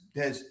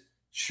has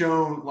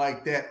shown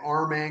like that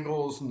arm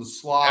angles and the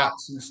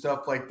slots and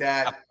stuff like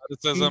that.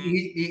 Athleticism.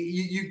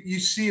 You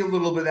see a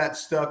little bit of that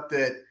stuff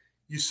that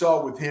you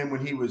saw with him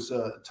when he was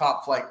a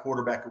top flight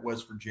quarterback at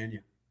West Virginia.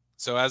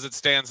 So as it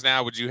stands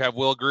now, would you have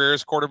Will Grier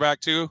as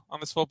quarterback too on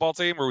this football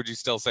team, or would you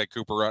still say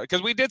Cooper Rush?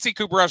 Because we did see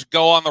Cooper Rush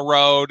go on the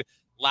road,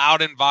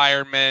 loud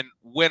environment,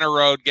 win a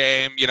road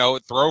game,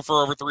 throw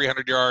for over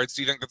 300 yards.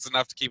 Do you think that's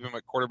enough to keep him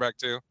at quarterback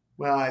too?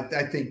 Well,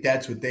 I think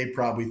that's what they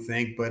probably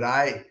think. But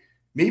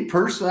me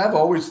personally, I've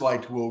always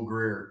liked Will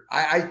Grier.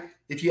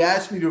 If you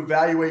asked me to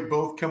evaluate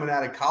both coming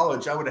out of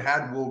college, I would have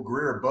had Will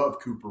Grier above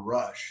Cooper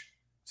Rush.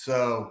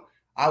 So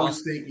I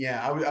was thinking,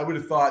 I would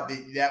have thought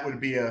that'd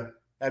be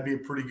a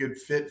pretty good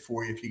fit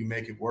for you if you can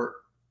make it work.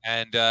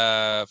 And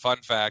fun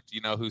fact,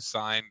 you know who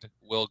signed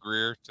Will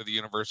Grier to the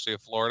University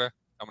of Florida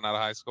coming out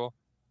of high school?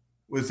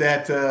 Was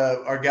that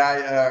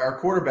our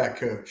quarterback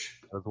coach?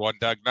 That was one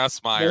Doug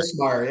Nussmeier.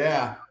 Nussmeier,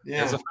 yeah.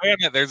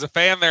 There's a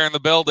fan there in the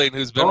building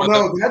who's been.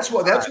 That's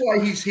why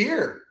he's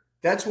here.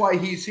 That's why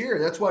he's here.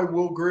 That's why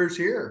Will Grier's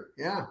here.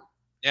 Yeah.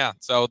 Yeah.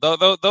 So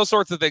those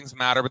sorts of things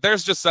matter, but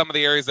there's just some of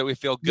the areas that we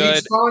feel good.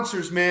 Need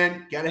sponsors,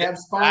 man. Got to have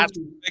sponsors. That's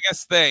the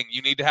biggest thing.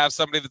 You need to have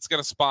somebody that's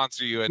going to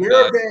sponsor you. And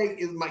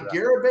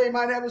Garibay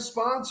might have a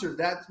sponsor.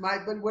 That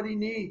might be what he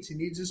needs. He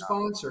needs a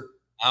sponsor.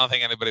 I don't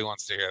think anybody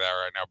wants to hear that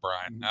right now,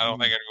 Brian. I don't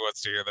think anybody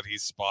wants to hear that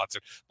he's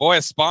sponsored. Boy,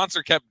 a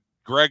sponsor kept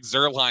Greg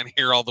Zuerlein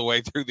here all the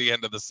way through the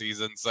end of the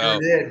season. So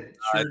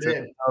Sure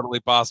did. Totally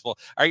possible.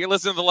 All right, you're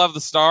listening to The Love the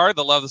Star.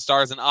 The Love the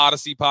Star is an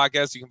Odyssey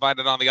podcast. You can find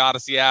it on the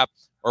Odyssey app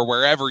or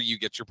wherever you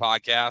get your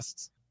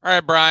podcasts. All right,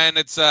 Brian,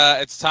 it's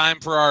time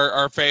for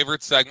our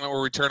favorite segment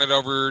where we turn it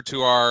over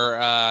to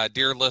our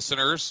dear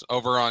listeners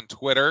over on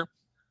Twitter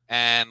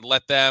and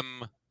let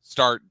them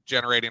start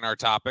generating our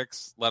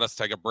topics. Let us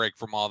take a break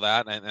from all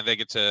that, and they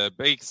get to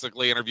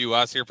basically interview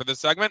us here for this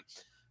segment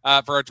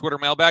for our Twitter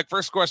mailbag.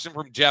 First question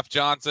from Jeff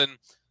Johnson.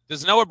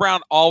 Does Noah Brown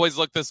always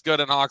look this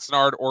good in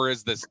Oxnard, or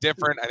is this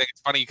different? I think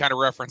it's funny you kind of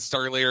referenced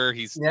earlier.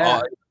 He's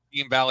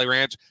Team Valley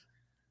Ranch.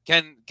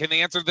 Can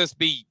the answer to this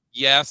be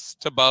yes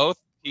to both?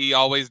 he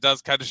always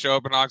does kind of show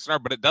up in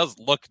Oxnard, but it does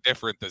look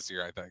different this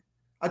year, I think.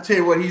 I'll tell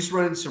you what, he's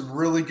running some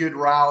really good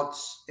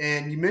routes.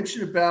 And you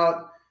mentioned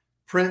about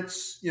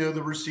Prince, the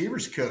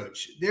receivers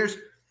coach. There's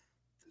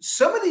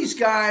some of these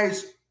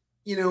guys,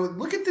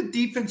 look at the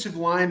defensive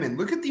linemen.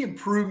 Look at the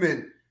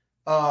improvement,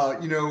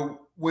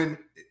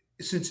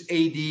 since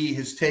AD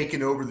has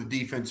taken over the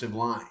defensive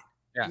line.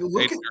 Yeah,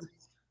 look at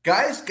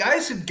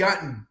guys have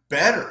gotten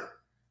better.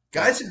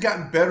 Guys have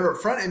gotten better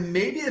up front. And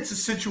maybe it's a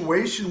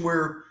situation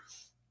where,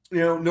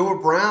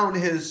 Noah Brown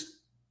has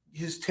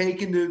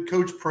taken to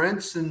Coach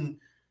Prince and,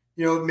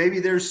 maybe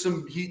there's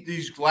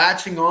he's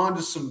latching on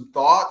to some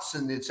thoughts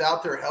and it's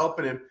out there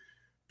helping him.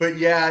 But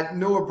yeah,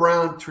 Noah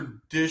Brown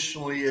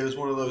traditionally is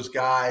one of those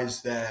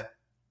guys that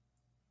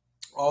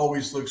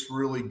always looks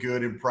really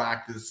good in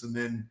practice. And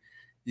then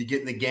you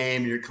get in the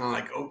game and you're kind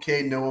of like,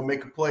 okay, Noah,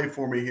 make a play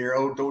for me here.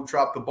 Oh, don't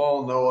drop the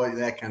ball, Noah,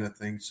 that kind of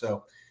thing.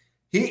 So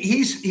he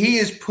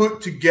has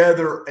put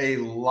together a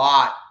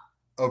lot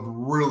of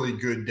really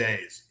good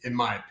days, in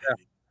my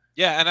opinion.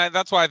 Yeah, and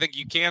that's why I think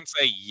you can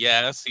say,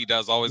 yes, he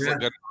does always look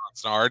good in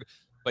Oxnard,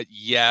 but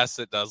yes,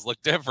 it does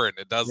look different.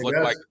 It does look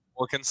like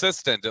more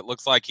consistent. It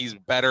looks like he's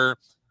better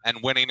and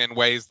winning in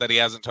ways that he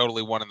hasn't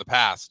totally won in the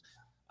past.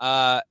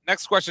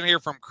 Next question here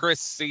from Chris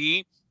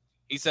C.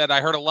 He said,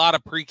 I heard a lot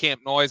of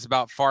pre-camp noise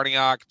about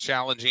Farniok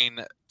challenging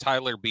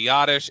Tyler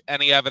Biotish.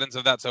 Any evidence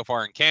of that so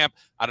far in camp?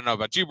 I don't know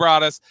about you,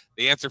 Broadus.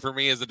 The answer for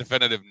me is a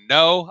definitive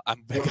no.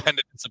 I'm kind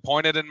of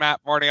disappointed in Matt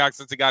Farniok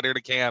since he got here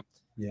to camp.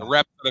 Yeah. The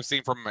reps that I've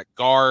seen from him at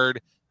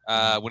guard,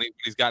 when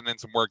he's gotten in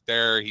some work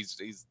there,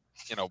 he's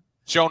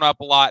shown up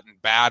a lot in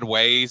bad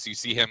ways. You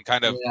see him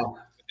kind of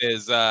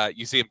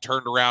you see him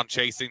turned around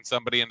chasing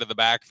somebody into the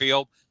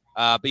backfield.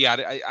 But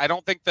yeah, I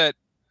don't think that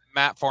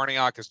Matt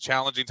Farniok is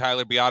challenging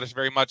Tyler Biotish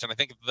very much, and I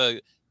think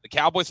the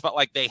Cowboys felt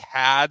like they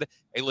had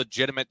a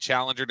legitimate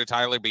challenger to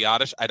Tyler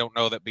Biotish. I don't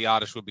know that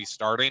Biotish would be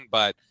starting,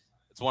 but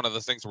it's one of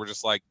those things where we're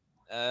just like,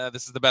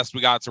 this is the best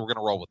we got, so we're going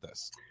to roll with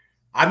this.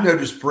 I've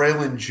noticed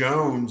Braylon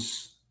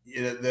Jones, he's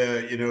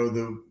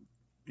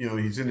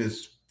in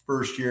his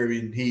first year. I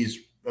mean, he's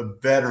a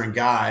veteran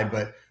guy,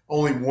 but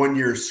only 1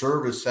 year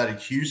service out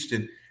of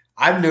Houston.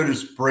 I've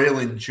noticed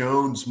Braylon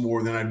Jones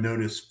more than I've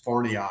noticed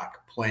Farniok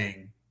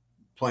playing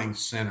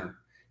center,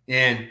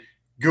 and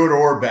good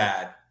or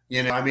bad.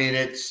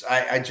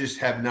 I just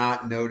have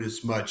not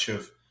noticed much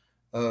of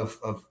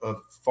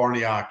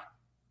Farniok,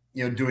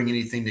 doing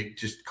anything that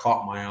just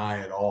caught my eye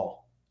at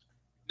all.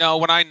 No,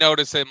 when I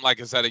notice him,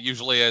 like I said, it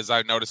usually is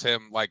I notice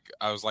him like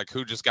I was like,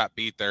 who just got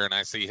beat there? And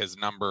I see his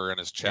number in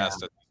his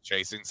chest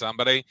chasing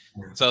somebody.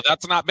 Yeah. So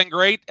that's not been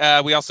great.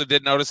 We also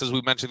did notice, as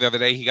we mentioned the other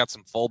day, he got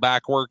some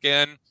fullback work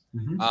in,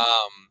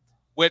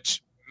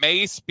 which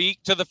may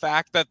speak to the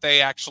fact that they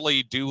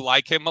actually do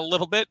like him a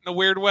little bit in a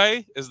weird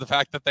way, is the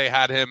fact that they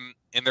had him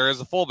in there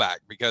as a fullback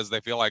because they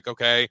feel like,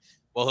 okay,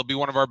 well, he'll be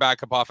one of our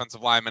backup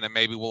offensive linemen and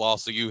maybe we'll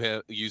also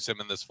use him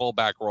in this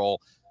fullback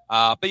role.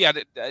 But yeah,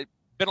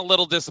 been a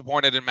little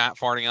disappointed in Matt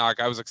Farniok.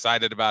 I was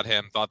excited about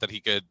him, thought that he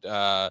could,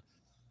 I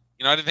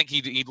didn't think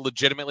he'd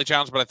legitimately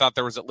challenge, but I thought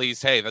there was at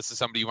least, hey, this is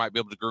somebody you might be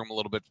able to groom a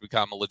little bit to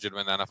become a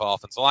legitimate NFL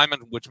offensive lineman,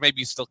 which maybe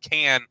you still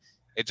can.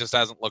 It just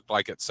hasn't looked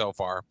like it so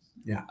far.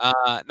 Yeah.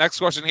 Next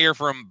question here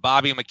from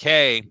Bobby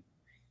McKay.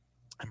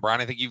 And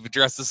Brian, I think you've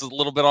addressed this a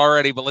little bit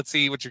already, but let's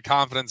see what your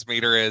confidence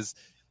meter is.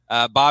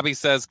 Bobby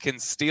says, can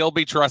Steele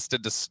be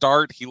trusted to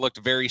start? He looked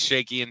very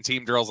shaky in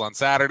team drills on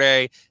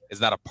Saturday. Is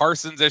that a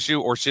Parsons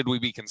issue, or should we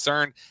be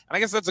concerned? And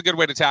I guess that's a good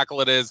way to tackle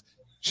it is,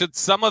 should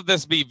some of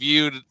this be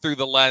viewed through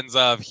the lens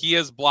of he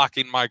is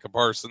blocking Micah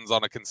Parsons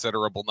on a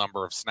considerable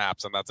number of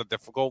snaps, and that's a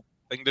difficult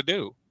thing to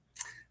do?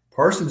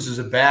 Parsons is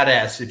a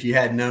badass if you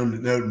had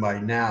known by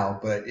now.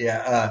 But,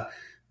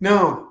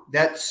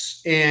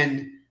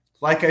 and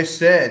like I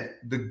said,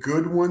 the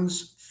good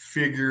ones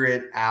figure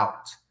it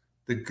out.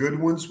 The good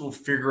ones will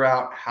figure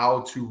out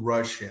how to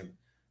rush him.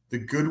 The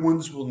good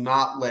ones will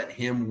not let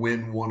him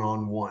win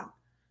one-on-one.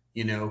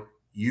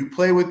 You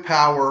play with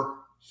power,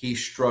 he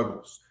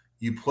struggles.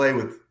 You play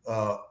with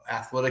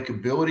athletic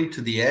ability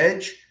to the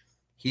edge,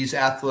 he's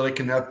athletic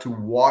enough to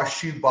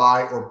wash you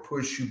by or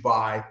push you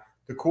by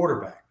the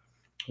quarterback.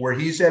 Where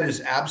he's at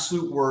his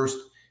absolute worst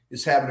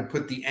is having to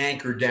put the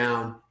anchor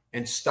down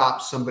and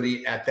stop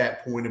somebody at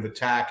that point of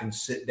attack and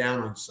sit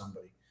down on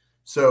somebody.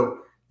 So,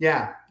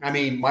 yeah,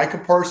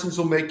 Micah Parsons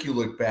will make you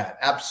look bad.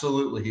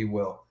 Absolutely he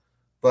will.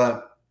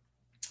 But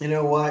you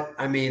know what?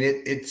 I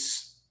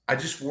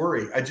just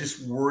worry. I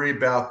just worry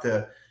about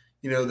the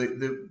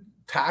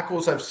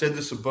tackles. I've said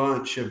this a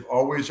bunch, are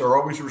always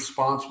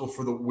responsible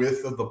for the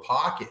width of the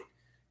pocket.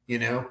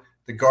 The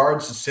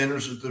guards, the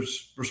centers are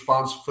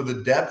responsible for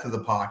the depth of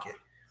the pocket.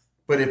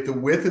 But if the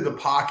width of the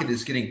pocket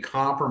is getting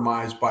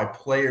compromised by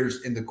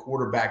players in the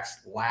quarterback's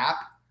lap,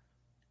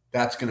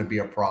 that's going to be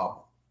a problem.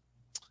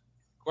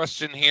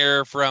 Question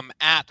here from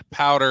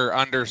 @powder_blues.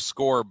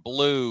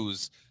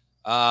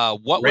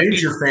 What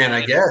Ranger fan,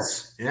 I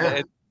guess.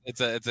 Yeah, it's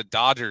a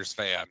Dodgers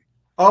fan.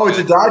 Oh, it's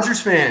a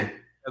Dodgers fan.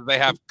 They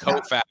have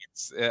Koufax.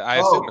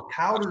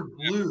 Powder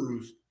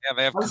Blues. Yeah,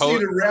 they have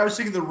I was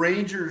thinking the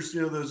Rangers,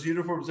 those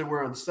uniforms they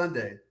wear on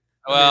Sunday.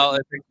 Well,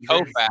 it's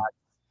Koufax.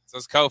 So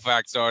it's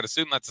Koufax, so I'd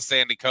assume that's a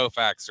Sandy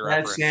Koufax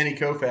reference. That's Sandy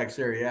Koufax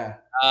there, yeah.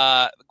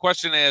 The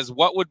question is,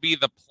 what would be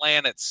the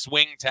plan at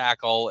swing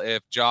tackle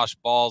if Josh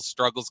Ball's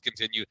struggles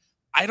continue?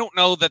 I don't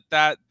know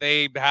that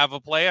they have a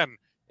plan.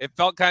 It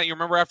felt kind of, you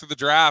remember after the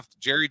draft,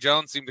 Jerry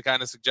Jones seemed to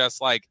kind of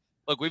suggest, like,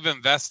 look, we've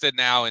invested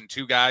now in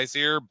two guys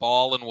here,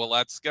 Ball and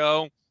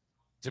Waletzko,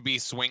 to be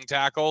swing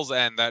tackles,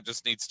 and that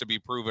just needs to be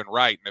proven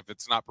right. And if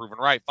it's not proven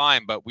right,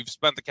 fine, but we've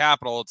spent the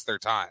capital. It's their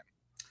time.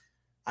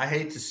 I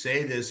hate to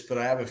say this, but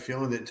I have a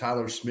feeling that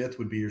Tyler Smith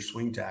would be your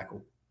swing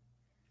tackle.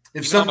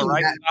 If Even something on the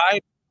right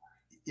side?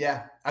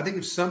 Yeah, I think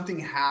if something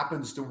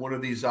happens to one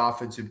of these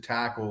offensive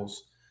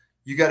tackles,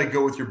 you got to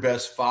go with your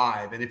best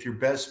five. And if your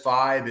best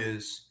five,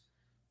 and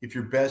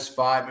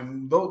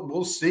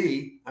we'll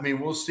see. I mean,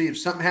 we'll see if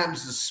something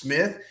happens to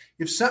Smith.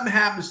 If something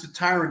happens to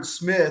Tyron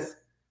Smith,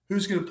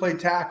 who's going to play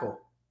tackle?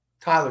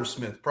 Tyler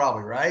Smith,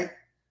 probably, right?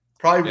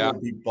 Probably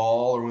won't be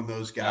Ball or one of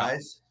those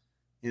guys.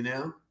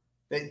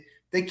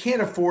 They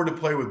can't afford to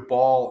play with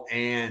Ball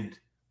and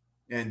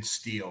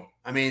Steele.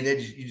 I mean,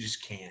 you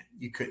just can't.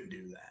 You couldn't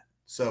do that.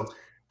 So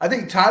I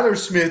think Tyler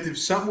Smith, if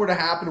something were to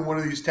happen to one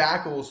of these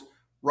tackles,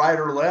 right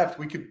or left,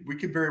 we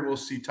could very well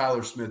see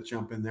Tyler Smith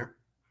jump in there.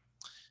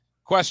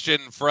 Question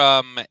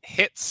from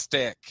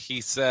Hitstick.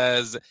 He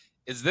says,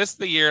 is this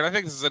the year, and I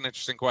think this is an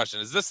interesting question,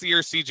 is this the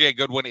year CJ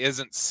Goodwin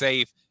isn't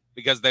safe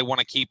because they want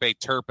to keep a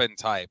Turpin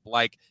type?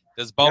 Like,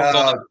 does Bones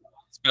only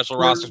special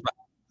rosters?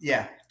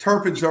 Yeah,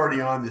 Turpin's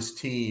already on this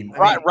team.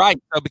 Right.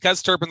 So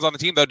because Turpin's on the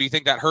team, though, do you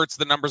think that hurts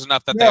the numbers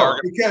enough that they are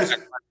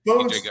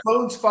going to because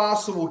Bones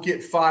Fossil will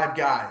get 5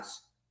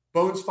 guys.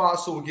 Bones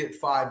Fossil will get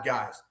 5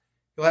 guys.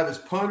 He'll have his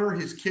punter,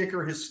 his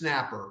kicker, his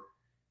snapper.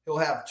 He'll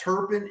have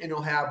Turpin, and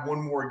he'll have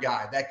one more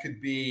guy. That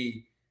could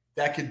be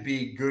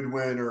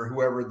Goodwin or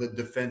whoever the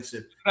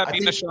defensive. Could that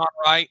be Deshaun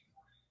Wright?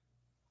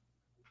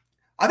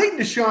 I think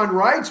Deshaun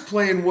Wright's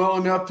playing well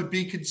enough to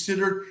be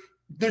considered.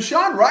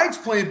 Deshaun Wright's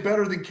playing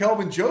better than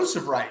Kelvin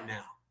Joseph right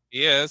now.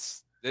 He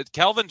is.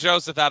 Kelvin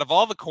Joseph, out of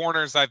all the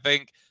corners, I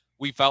think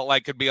we felt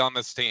like could be on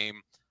this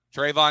team.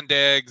 Trayvon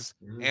Diggs,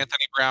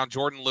 Anthony Brown,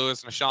 Jordan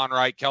Lewis, Deshaun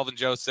Wright, Kelvin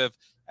Joseph,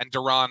 and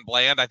Deron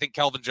Bland. I think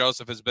Kelvin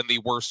Joseph has been the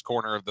worst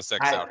corner of the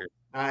 6 out here.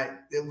 At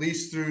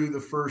least through the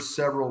first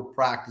several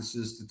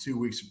practices, the 2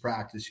 weeks of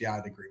practice,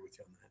 I'd agree with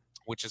you on that.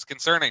 Which is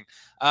concerning.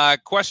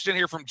 Question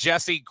here from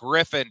Jesse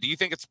Griffin. Do you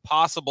think it's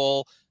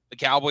possible the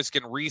Cowboys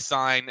can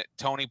re-sign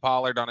Tony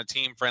Pollard on a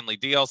team-friendly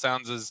deal?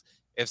 Sounds as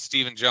if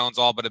Stephen Jones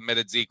all but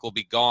admitted Zeke will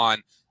be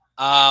gone.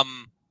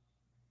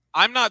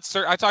 I'm not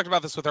certain. I talked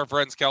about this with our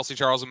friends Kelsey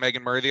Charles and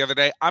Megan Murray the other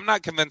day. I'm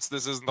not convinced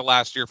this isn't the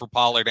last year for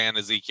Pollard and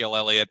Ezekiel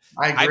Elliott.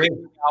 I agree. I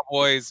think the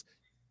Cowboys,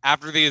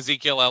 after the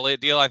Ezekiel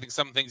Elliott deal, I think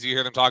some things you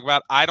hear them talk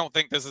about, I don't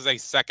think this is a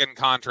second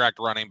contract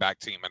running back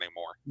team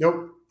anymore.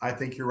 Nope. I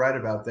think you're right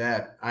about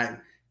that.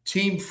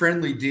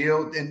 Team-friendly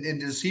deal. And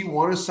does he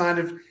want to sign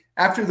it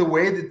after the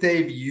way that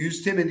they've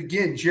used him? And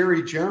again,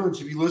 Jerry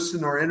Jones, if you listen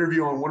to our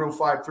interview on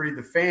 105.3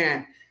 The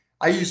Fan,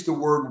 I used the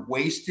word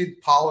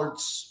wasted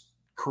Pollard's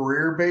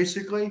career,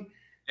 basically.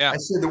 Yeah. I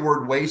said the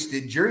word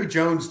wasted. Jerry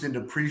Jones didn't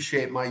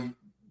appreciate my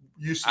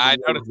use of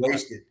the word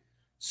wasted.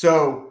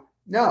 So,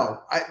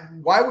 no.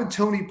 Why would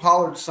Tony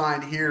Pollard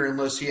sign here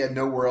unless he had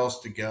nowhere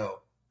else to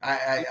go?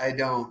 I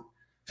don't.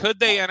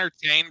 Could they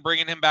entertain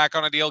bringing him back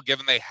on a deal,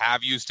 given they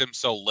have used him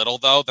so little,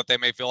 though, that they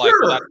may feel like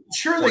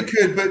sure they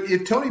could. But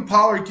if Tony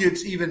Pollard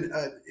gets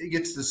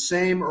gets the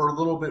same or a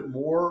little bit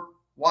more,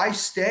 why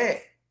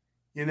stay?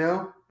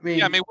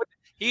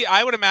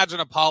 I would imagine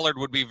a Pollard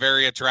would be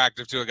very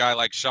attractive to a guy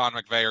like Sean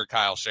McVay or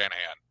Kyle Shanahan.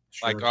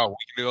 Sure. Like, we can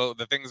do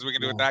the things we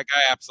can do with that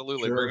guy.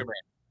 Absolutely. Sure. Bring him in.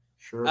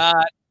 Sure.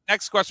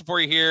 Next question for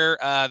you here.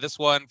 This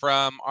one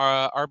from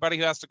our buddy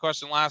who asked a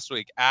question last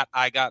week at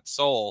I Got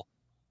Soul.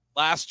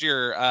 Last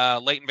year,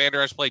 Leighton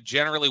Vander Esch played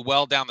generally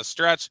well down the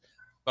stretch,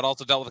 but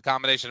also dealt with a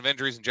combination of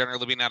injuries and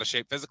generally being out of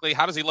shape physically.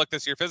 How does he look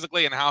this year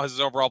physically, and how has his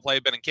overall play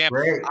been in camp?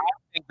 Great. I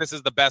think this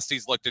is the best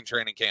he's looked in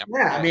training camp.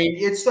 Yeah, I mean,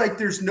 it's like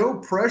there's no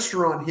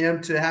pressure on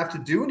him to have to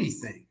do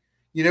anything.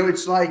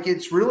 It's like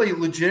it's really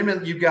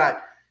legitimate. You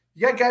got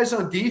guys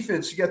on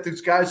defense. You got those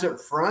guys up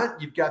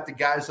front. You've got the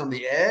guys on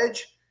the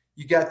edge.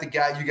 You got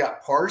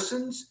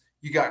Parsons.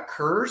 You got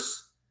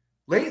Curse.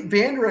 Leighton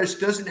Vander Esch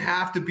doesn't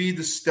have to be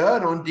the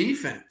stud on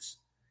defense.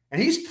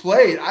 And he's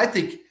played, I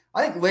think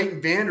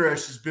Leighton Vander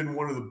Esch has been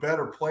one of the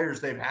better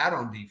players they've had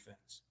on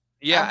defense.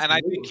 Yeah,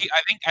 Absolutely.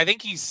 and I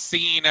think he's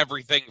seen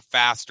everything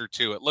faster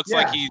too. It looks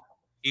like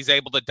he's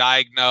able to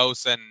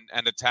diagnose and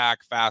attack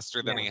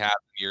faster than he has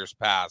in years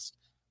past.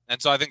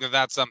 And so I think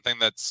that's something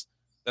that's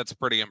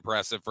pretty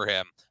impressive for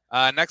him.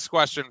 Next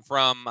question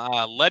from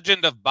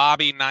Legend of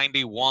Bobby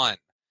 91.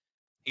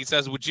 He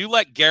says, would you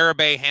let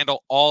Garibay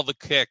handle all the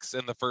kicks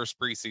in the first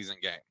preseason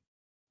game?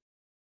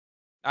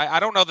 I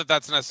don't know that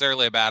that's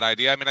necessarily a bad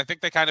idea. I mean, I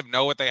think they kind of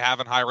know what they have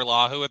in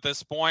Hyrelahu at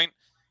this point,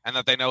 and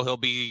that they know he'll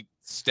be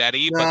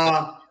steady. You're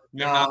not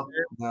going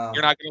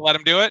to let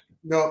him do it?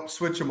 No,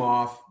 switch him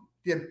off.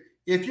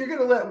 if you're going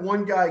to let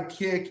one guy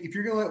kick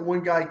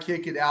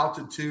at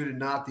altitude and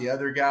not the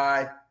other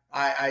guy,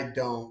 I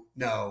don't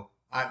know.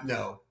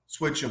 No,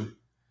 switch them.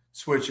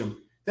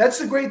 That's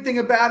the great thing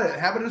about it.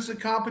 Have it as a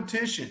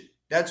competition.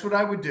 That's what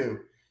I would do.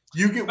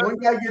 You get one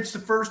guy gets the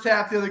first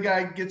half, the other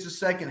guy gets the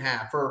second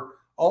half, or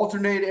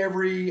alternate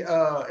every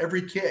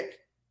kick.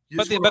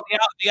 But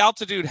the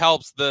altitude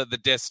helps the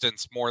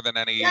distance more than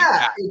any.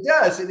 Yeah, it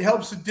does. It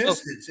helps the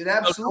distance. It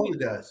absolutely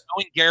does.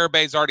 Knowing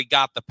Garabay's already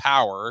got the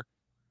power,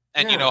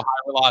 and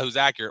Hyrule who's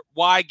accurate.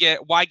 Why get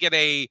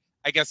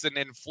an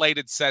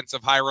inflated sense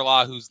of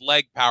Hyrule who's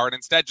leg power, and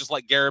instead just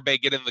let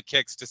Garabay get in the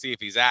kicks to see if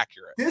he's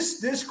accurate?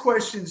 This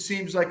question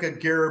seems like a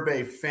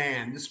Garabay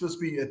fan. This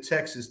must be a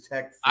Texas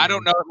Tech fan. I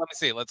don't know. Let me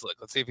see. Let's look.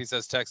 Let's see if he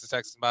says Texas.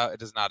 It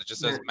does not. It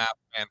just says Matt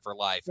fan for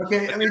life.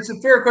 Okay, it's a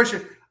fair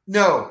question.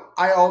 No,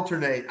 I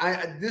alternate.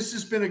 This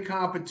has been a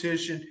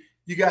competition.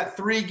 You got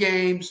 3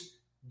 games.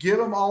 Give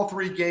them all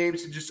 3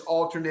 games and just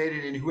alternate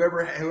it, and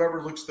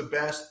whoever looks the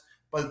best.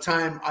 By the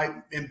time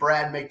I and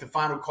Brad make the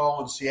final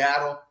call in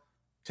Seattle,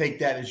 take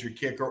that as your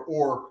kicker,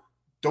 or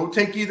don't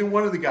take either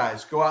one of the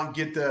guys. Go out and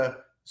get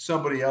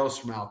somebody else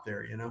from out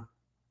there,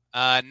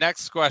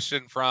 Next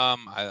question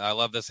from, I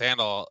love this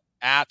handle,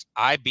 at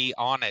I be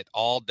on it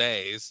all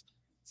days,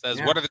 says,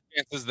 What are the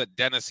chances that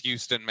Dennis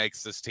Houston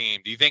makes this team?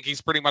 Do you think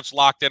he's pretty much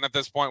locked in at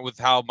this point with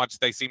how much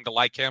they seem to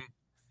like him?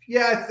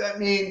 Yeah, I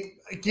mean,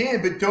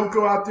 again, but don't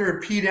go out there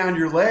and pee down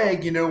your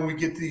leg, when we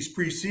get to these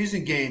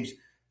preseason games.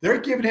 They're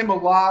giving him a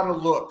lot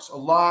of looks, a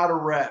lot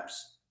of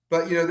reps.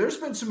 But, there's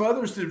been some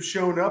others that have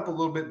shown up a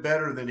little bit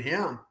better than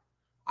him.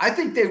 I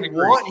think they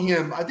want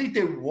him. I think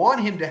they want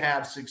him to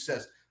have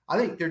success. I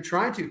think they're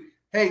trying to.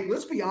 Hey,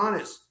 let's be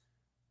honest.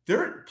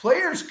 Their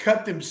players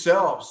cut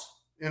themselves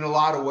in a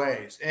lot of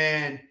ways.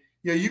 And,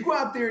 you go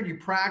out there and you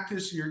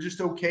practice, you're just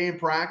okay in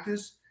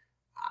practice.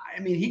 I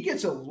mean, he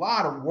gets a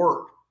lot of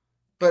work.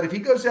 But if he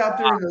goes out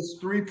there in those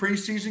 3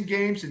 preseason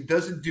games and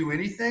doesn't do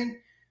anything,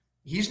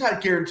 he's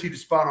not guaranteed a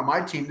spot on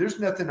my team. There's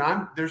nothing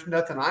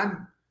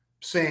I'm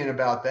saying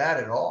about that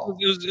at all.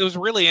 It was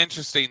really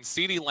interesting.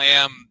 CeeDee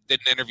Lamb did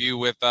an interview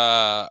with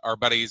our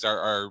buddies,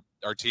 our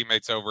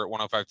teammates over at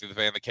 105 Through the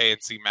Fan, the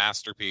KNC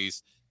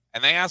Masterpiece,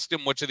 and they asked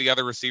him which of the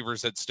other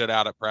receivers had stood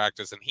out at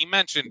practice, and he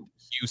mentioned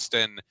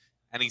Houston,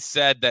 and he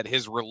said that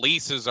his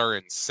releases are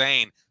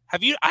insane.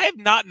 I have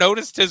not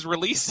noticed his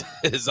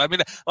releases. I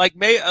mean,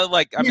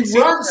 he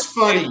runs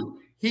funny.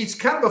 He's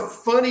kind of a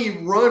funny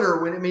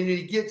runner when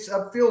he gets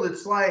upfield.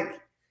 It's like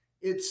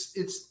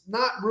it's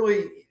not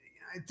really.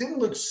 It didn't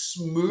look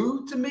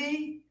smooth to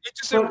me.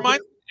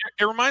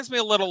 It reminds me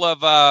a little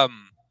of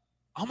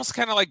almost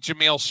kind of like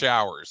Jameel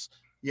Showers.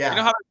 Yeah, you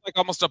know how it's like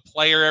almost a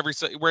player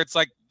where it's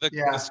like the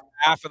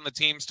staff and the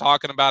team's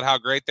talking about how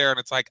great they are, and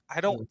it's like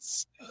how?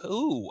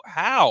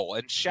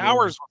 And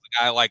Showers was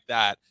a guy like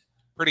that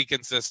pretty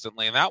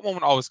consistently, and that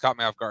one always caught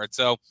me off guard.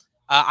 So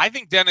I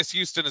think Dennis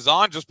Houston is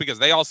on just because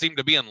they all seem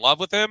to be in love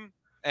with him,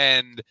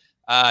 and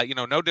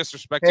no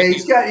disrespect. Hey,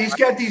 he's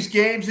got these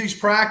games, these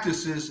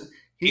practices.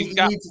 He's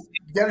got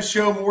to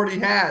show him what he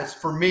has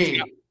for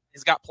me.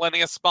 He's got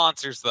plenty of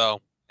sponsors,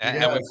 though.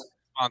 And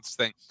sponsors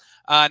thing.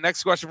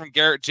 Next question from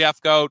Garrett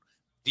Jeffcoat.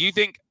 Do you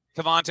think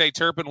Kevontae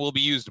Turpin will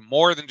be used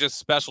more than just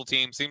special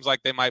teams? Seems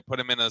like they might put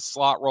him in a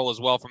slot role as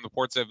well from the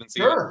reports I've been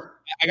seeing. Sure.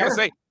 I got to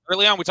say,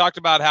 early on we talked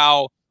about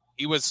how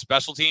he was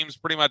special teams,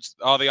 pretty much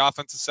the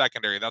offensive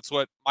secondary. That's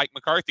what Mike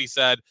McCarthy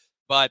said.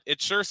 But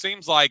it sure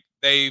seems like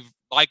they've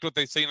liked what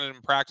they've seen in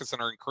practice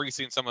and are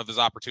increasing some of his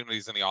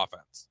opportunities in the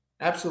offense.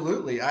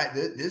 Absolutely.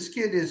 This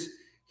kid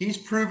he's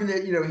proven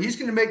that, he's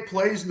going to make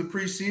plays in the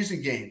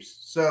preseason games.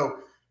 So,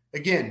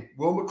 again,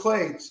 Will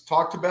McClay's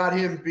talked about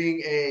him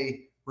being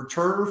a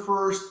returner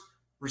first,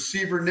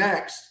 receiver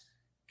next,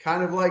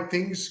 kind of like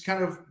things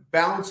kind of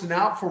balancing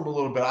out for him a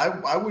little bit.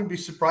 I wouldn't be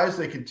surprised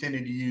they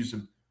continue to use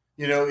him.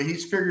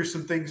 He's figured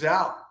some things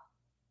out.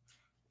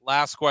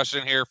 Last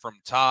question here from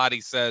Todd.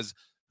 He says,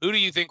 who do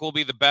you think will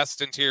be the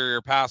best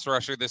interior pass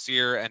rusher this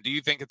year? And do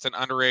you think it's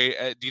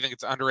underrated? Do you think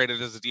it's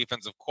underrated as a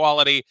defensive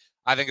quality?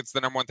 I think it's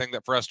the number one thing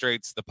that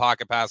frustrates the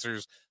pocket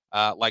passers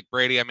like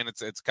Brady. I mean,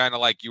 it's kind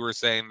of like you were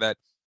saying that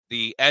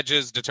the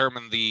edges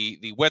determine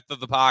the width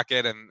of the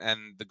pocket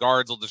and the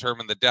guards will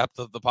determine the depth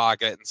of the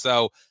pocket. And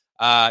so,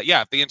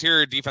 if the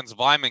interior defensive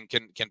lineman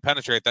can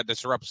penetrate, that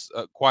disrupts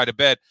quite a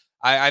bit.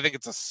 I think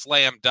it's a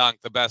slam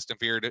dunk. The best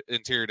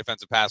interior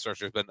defensive pass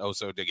rusher has been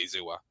Oso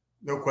Odighizuwa.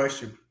 No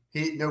question.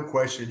 No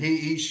question.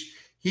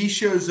 He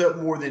shows up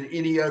more than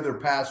any other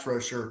pass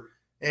rusher.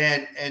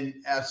 And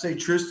I say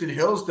Tristan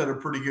Hill's done a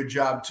pretty good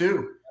job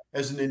too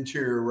as an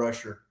interior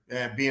rusher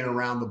and being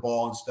around the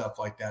ball and stuff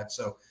like that.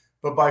 So,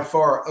 but by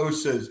far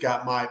Osa's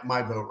got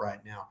my vote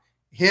right now.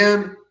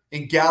 Him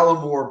and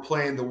Gallimore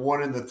playing the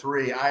 1 and the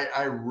 3.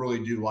 I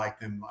really do like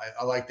them.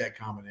 I like that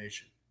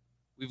combination.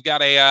 We've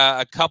got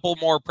a couple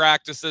more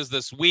practices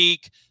this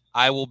week.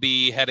 I will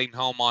be heading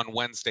home on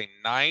Wednesday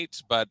night,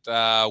 but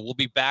we'll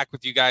be back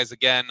with you guys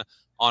again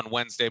on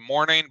Wednesday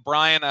morning.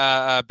 Brian,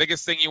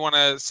 biggest thing you want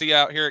to see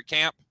out here at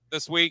camp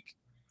this week?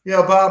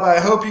 Yeah, Bob,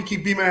 I hope you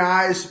can be my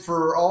eyes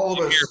for all of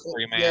us. Here for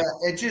you, man. Yeah,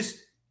 and just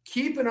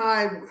keep an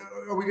eye.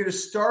 Are we going to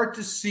start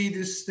to see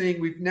this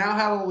thing? We've now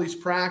had all these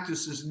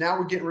practices. Now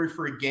we're getting ready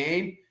for a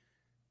game.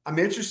 I'm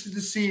interested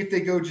to see if they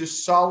go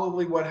just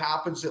solidly what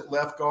happens at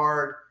left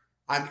guard.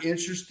 I'm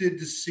interested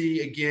to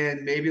see,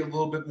 again, maybe a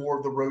little bit more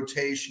of the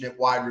rotation at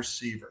wide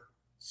receiver.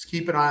 Let's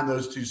keep an eye on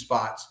those two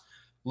spots.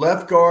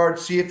 Left guard,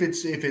 see if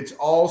it's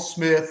all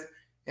Smith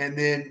and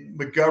then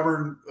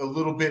McGovern a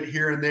little bit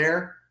here and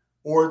there,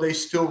 or are they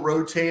still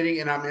rotating?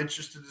 And I'm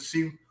interested to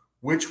see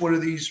which one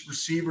of these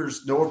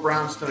receivers. Noah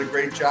Brown's done a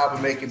great job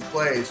of making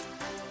plays.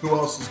 Who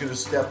else is going to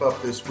step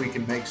up this week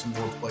and make some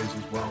more plays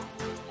as well?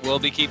 We'll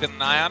be keeping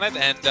an eye on it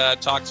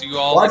and talk to you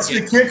all. Watch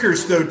the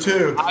kickers, though,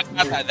 too.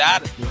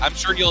 I'm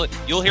sure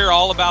you'll hear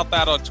all about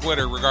that on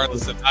Twitter,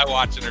 regardless if I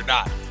watch it or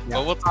not. Yeah.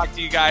 But we'll talk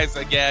to you guys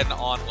again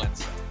on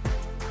Wednesday.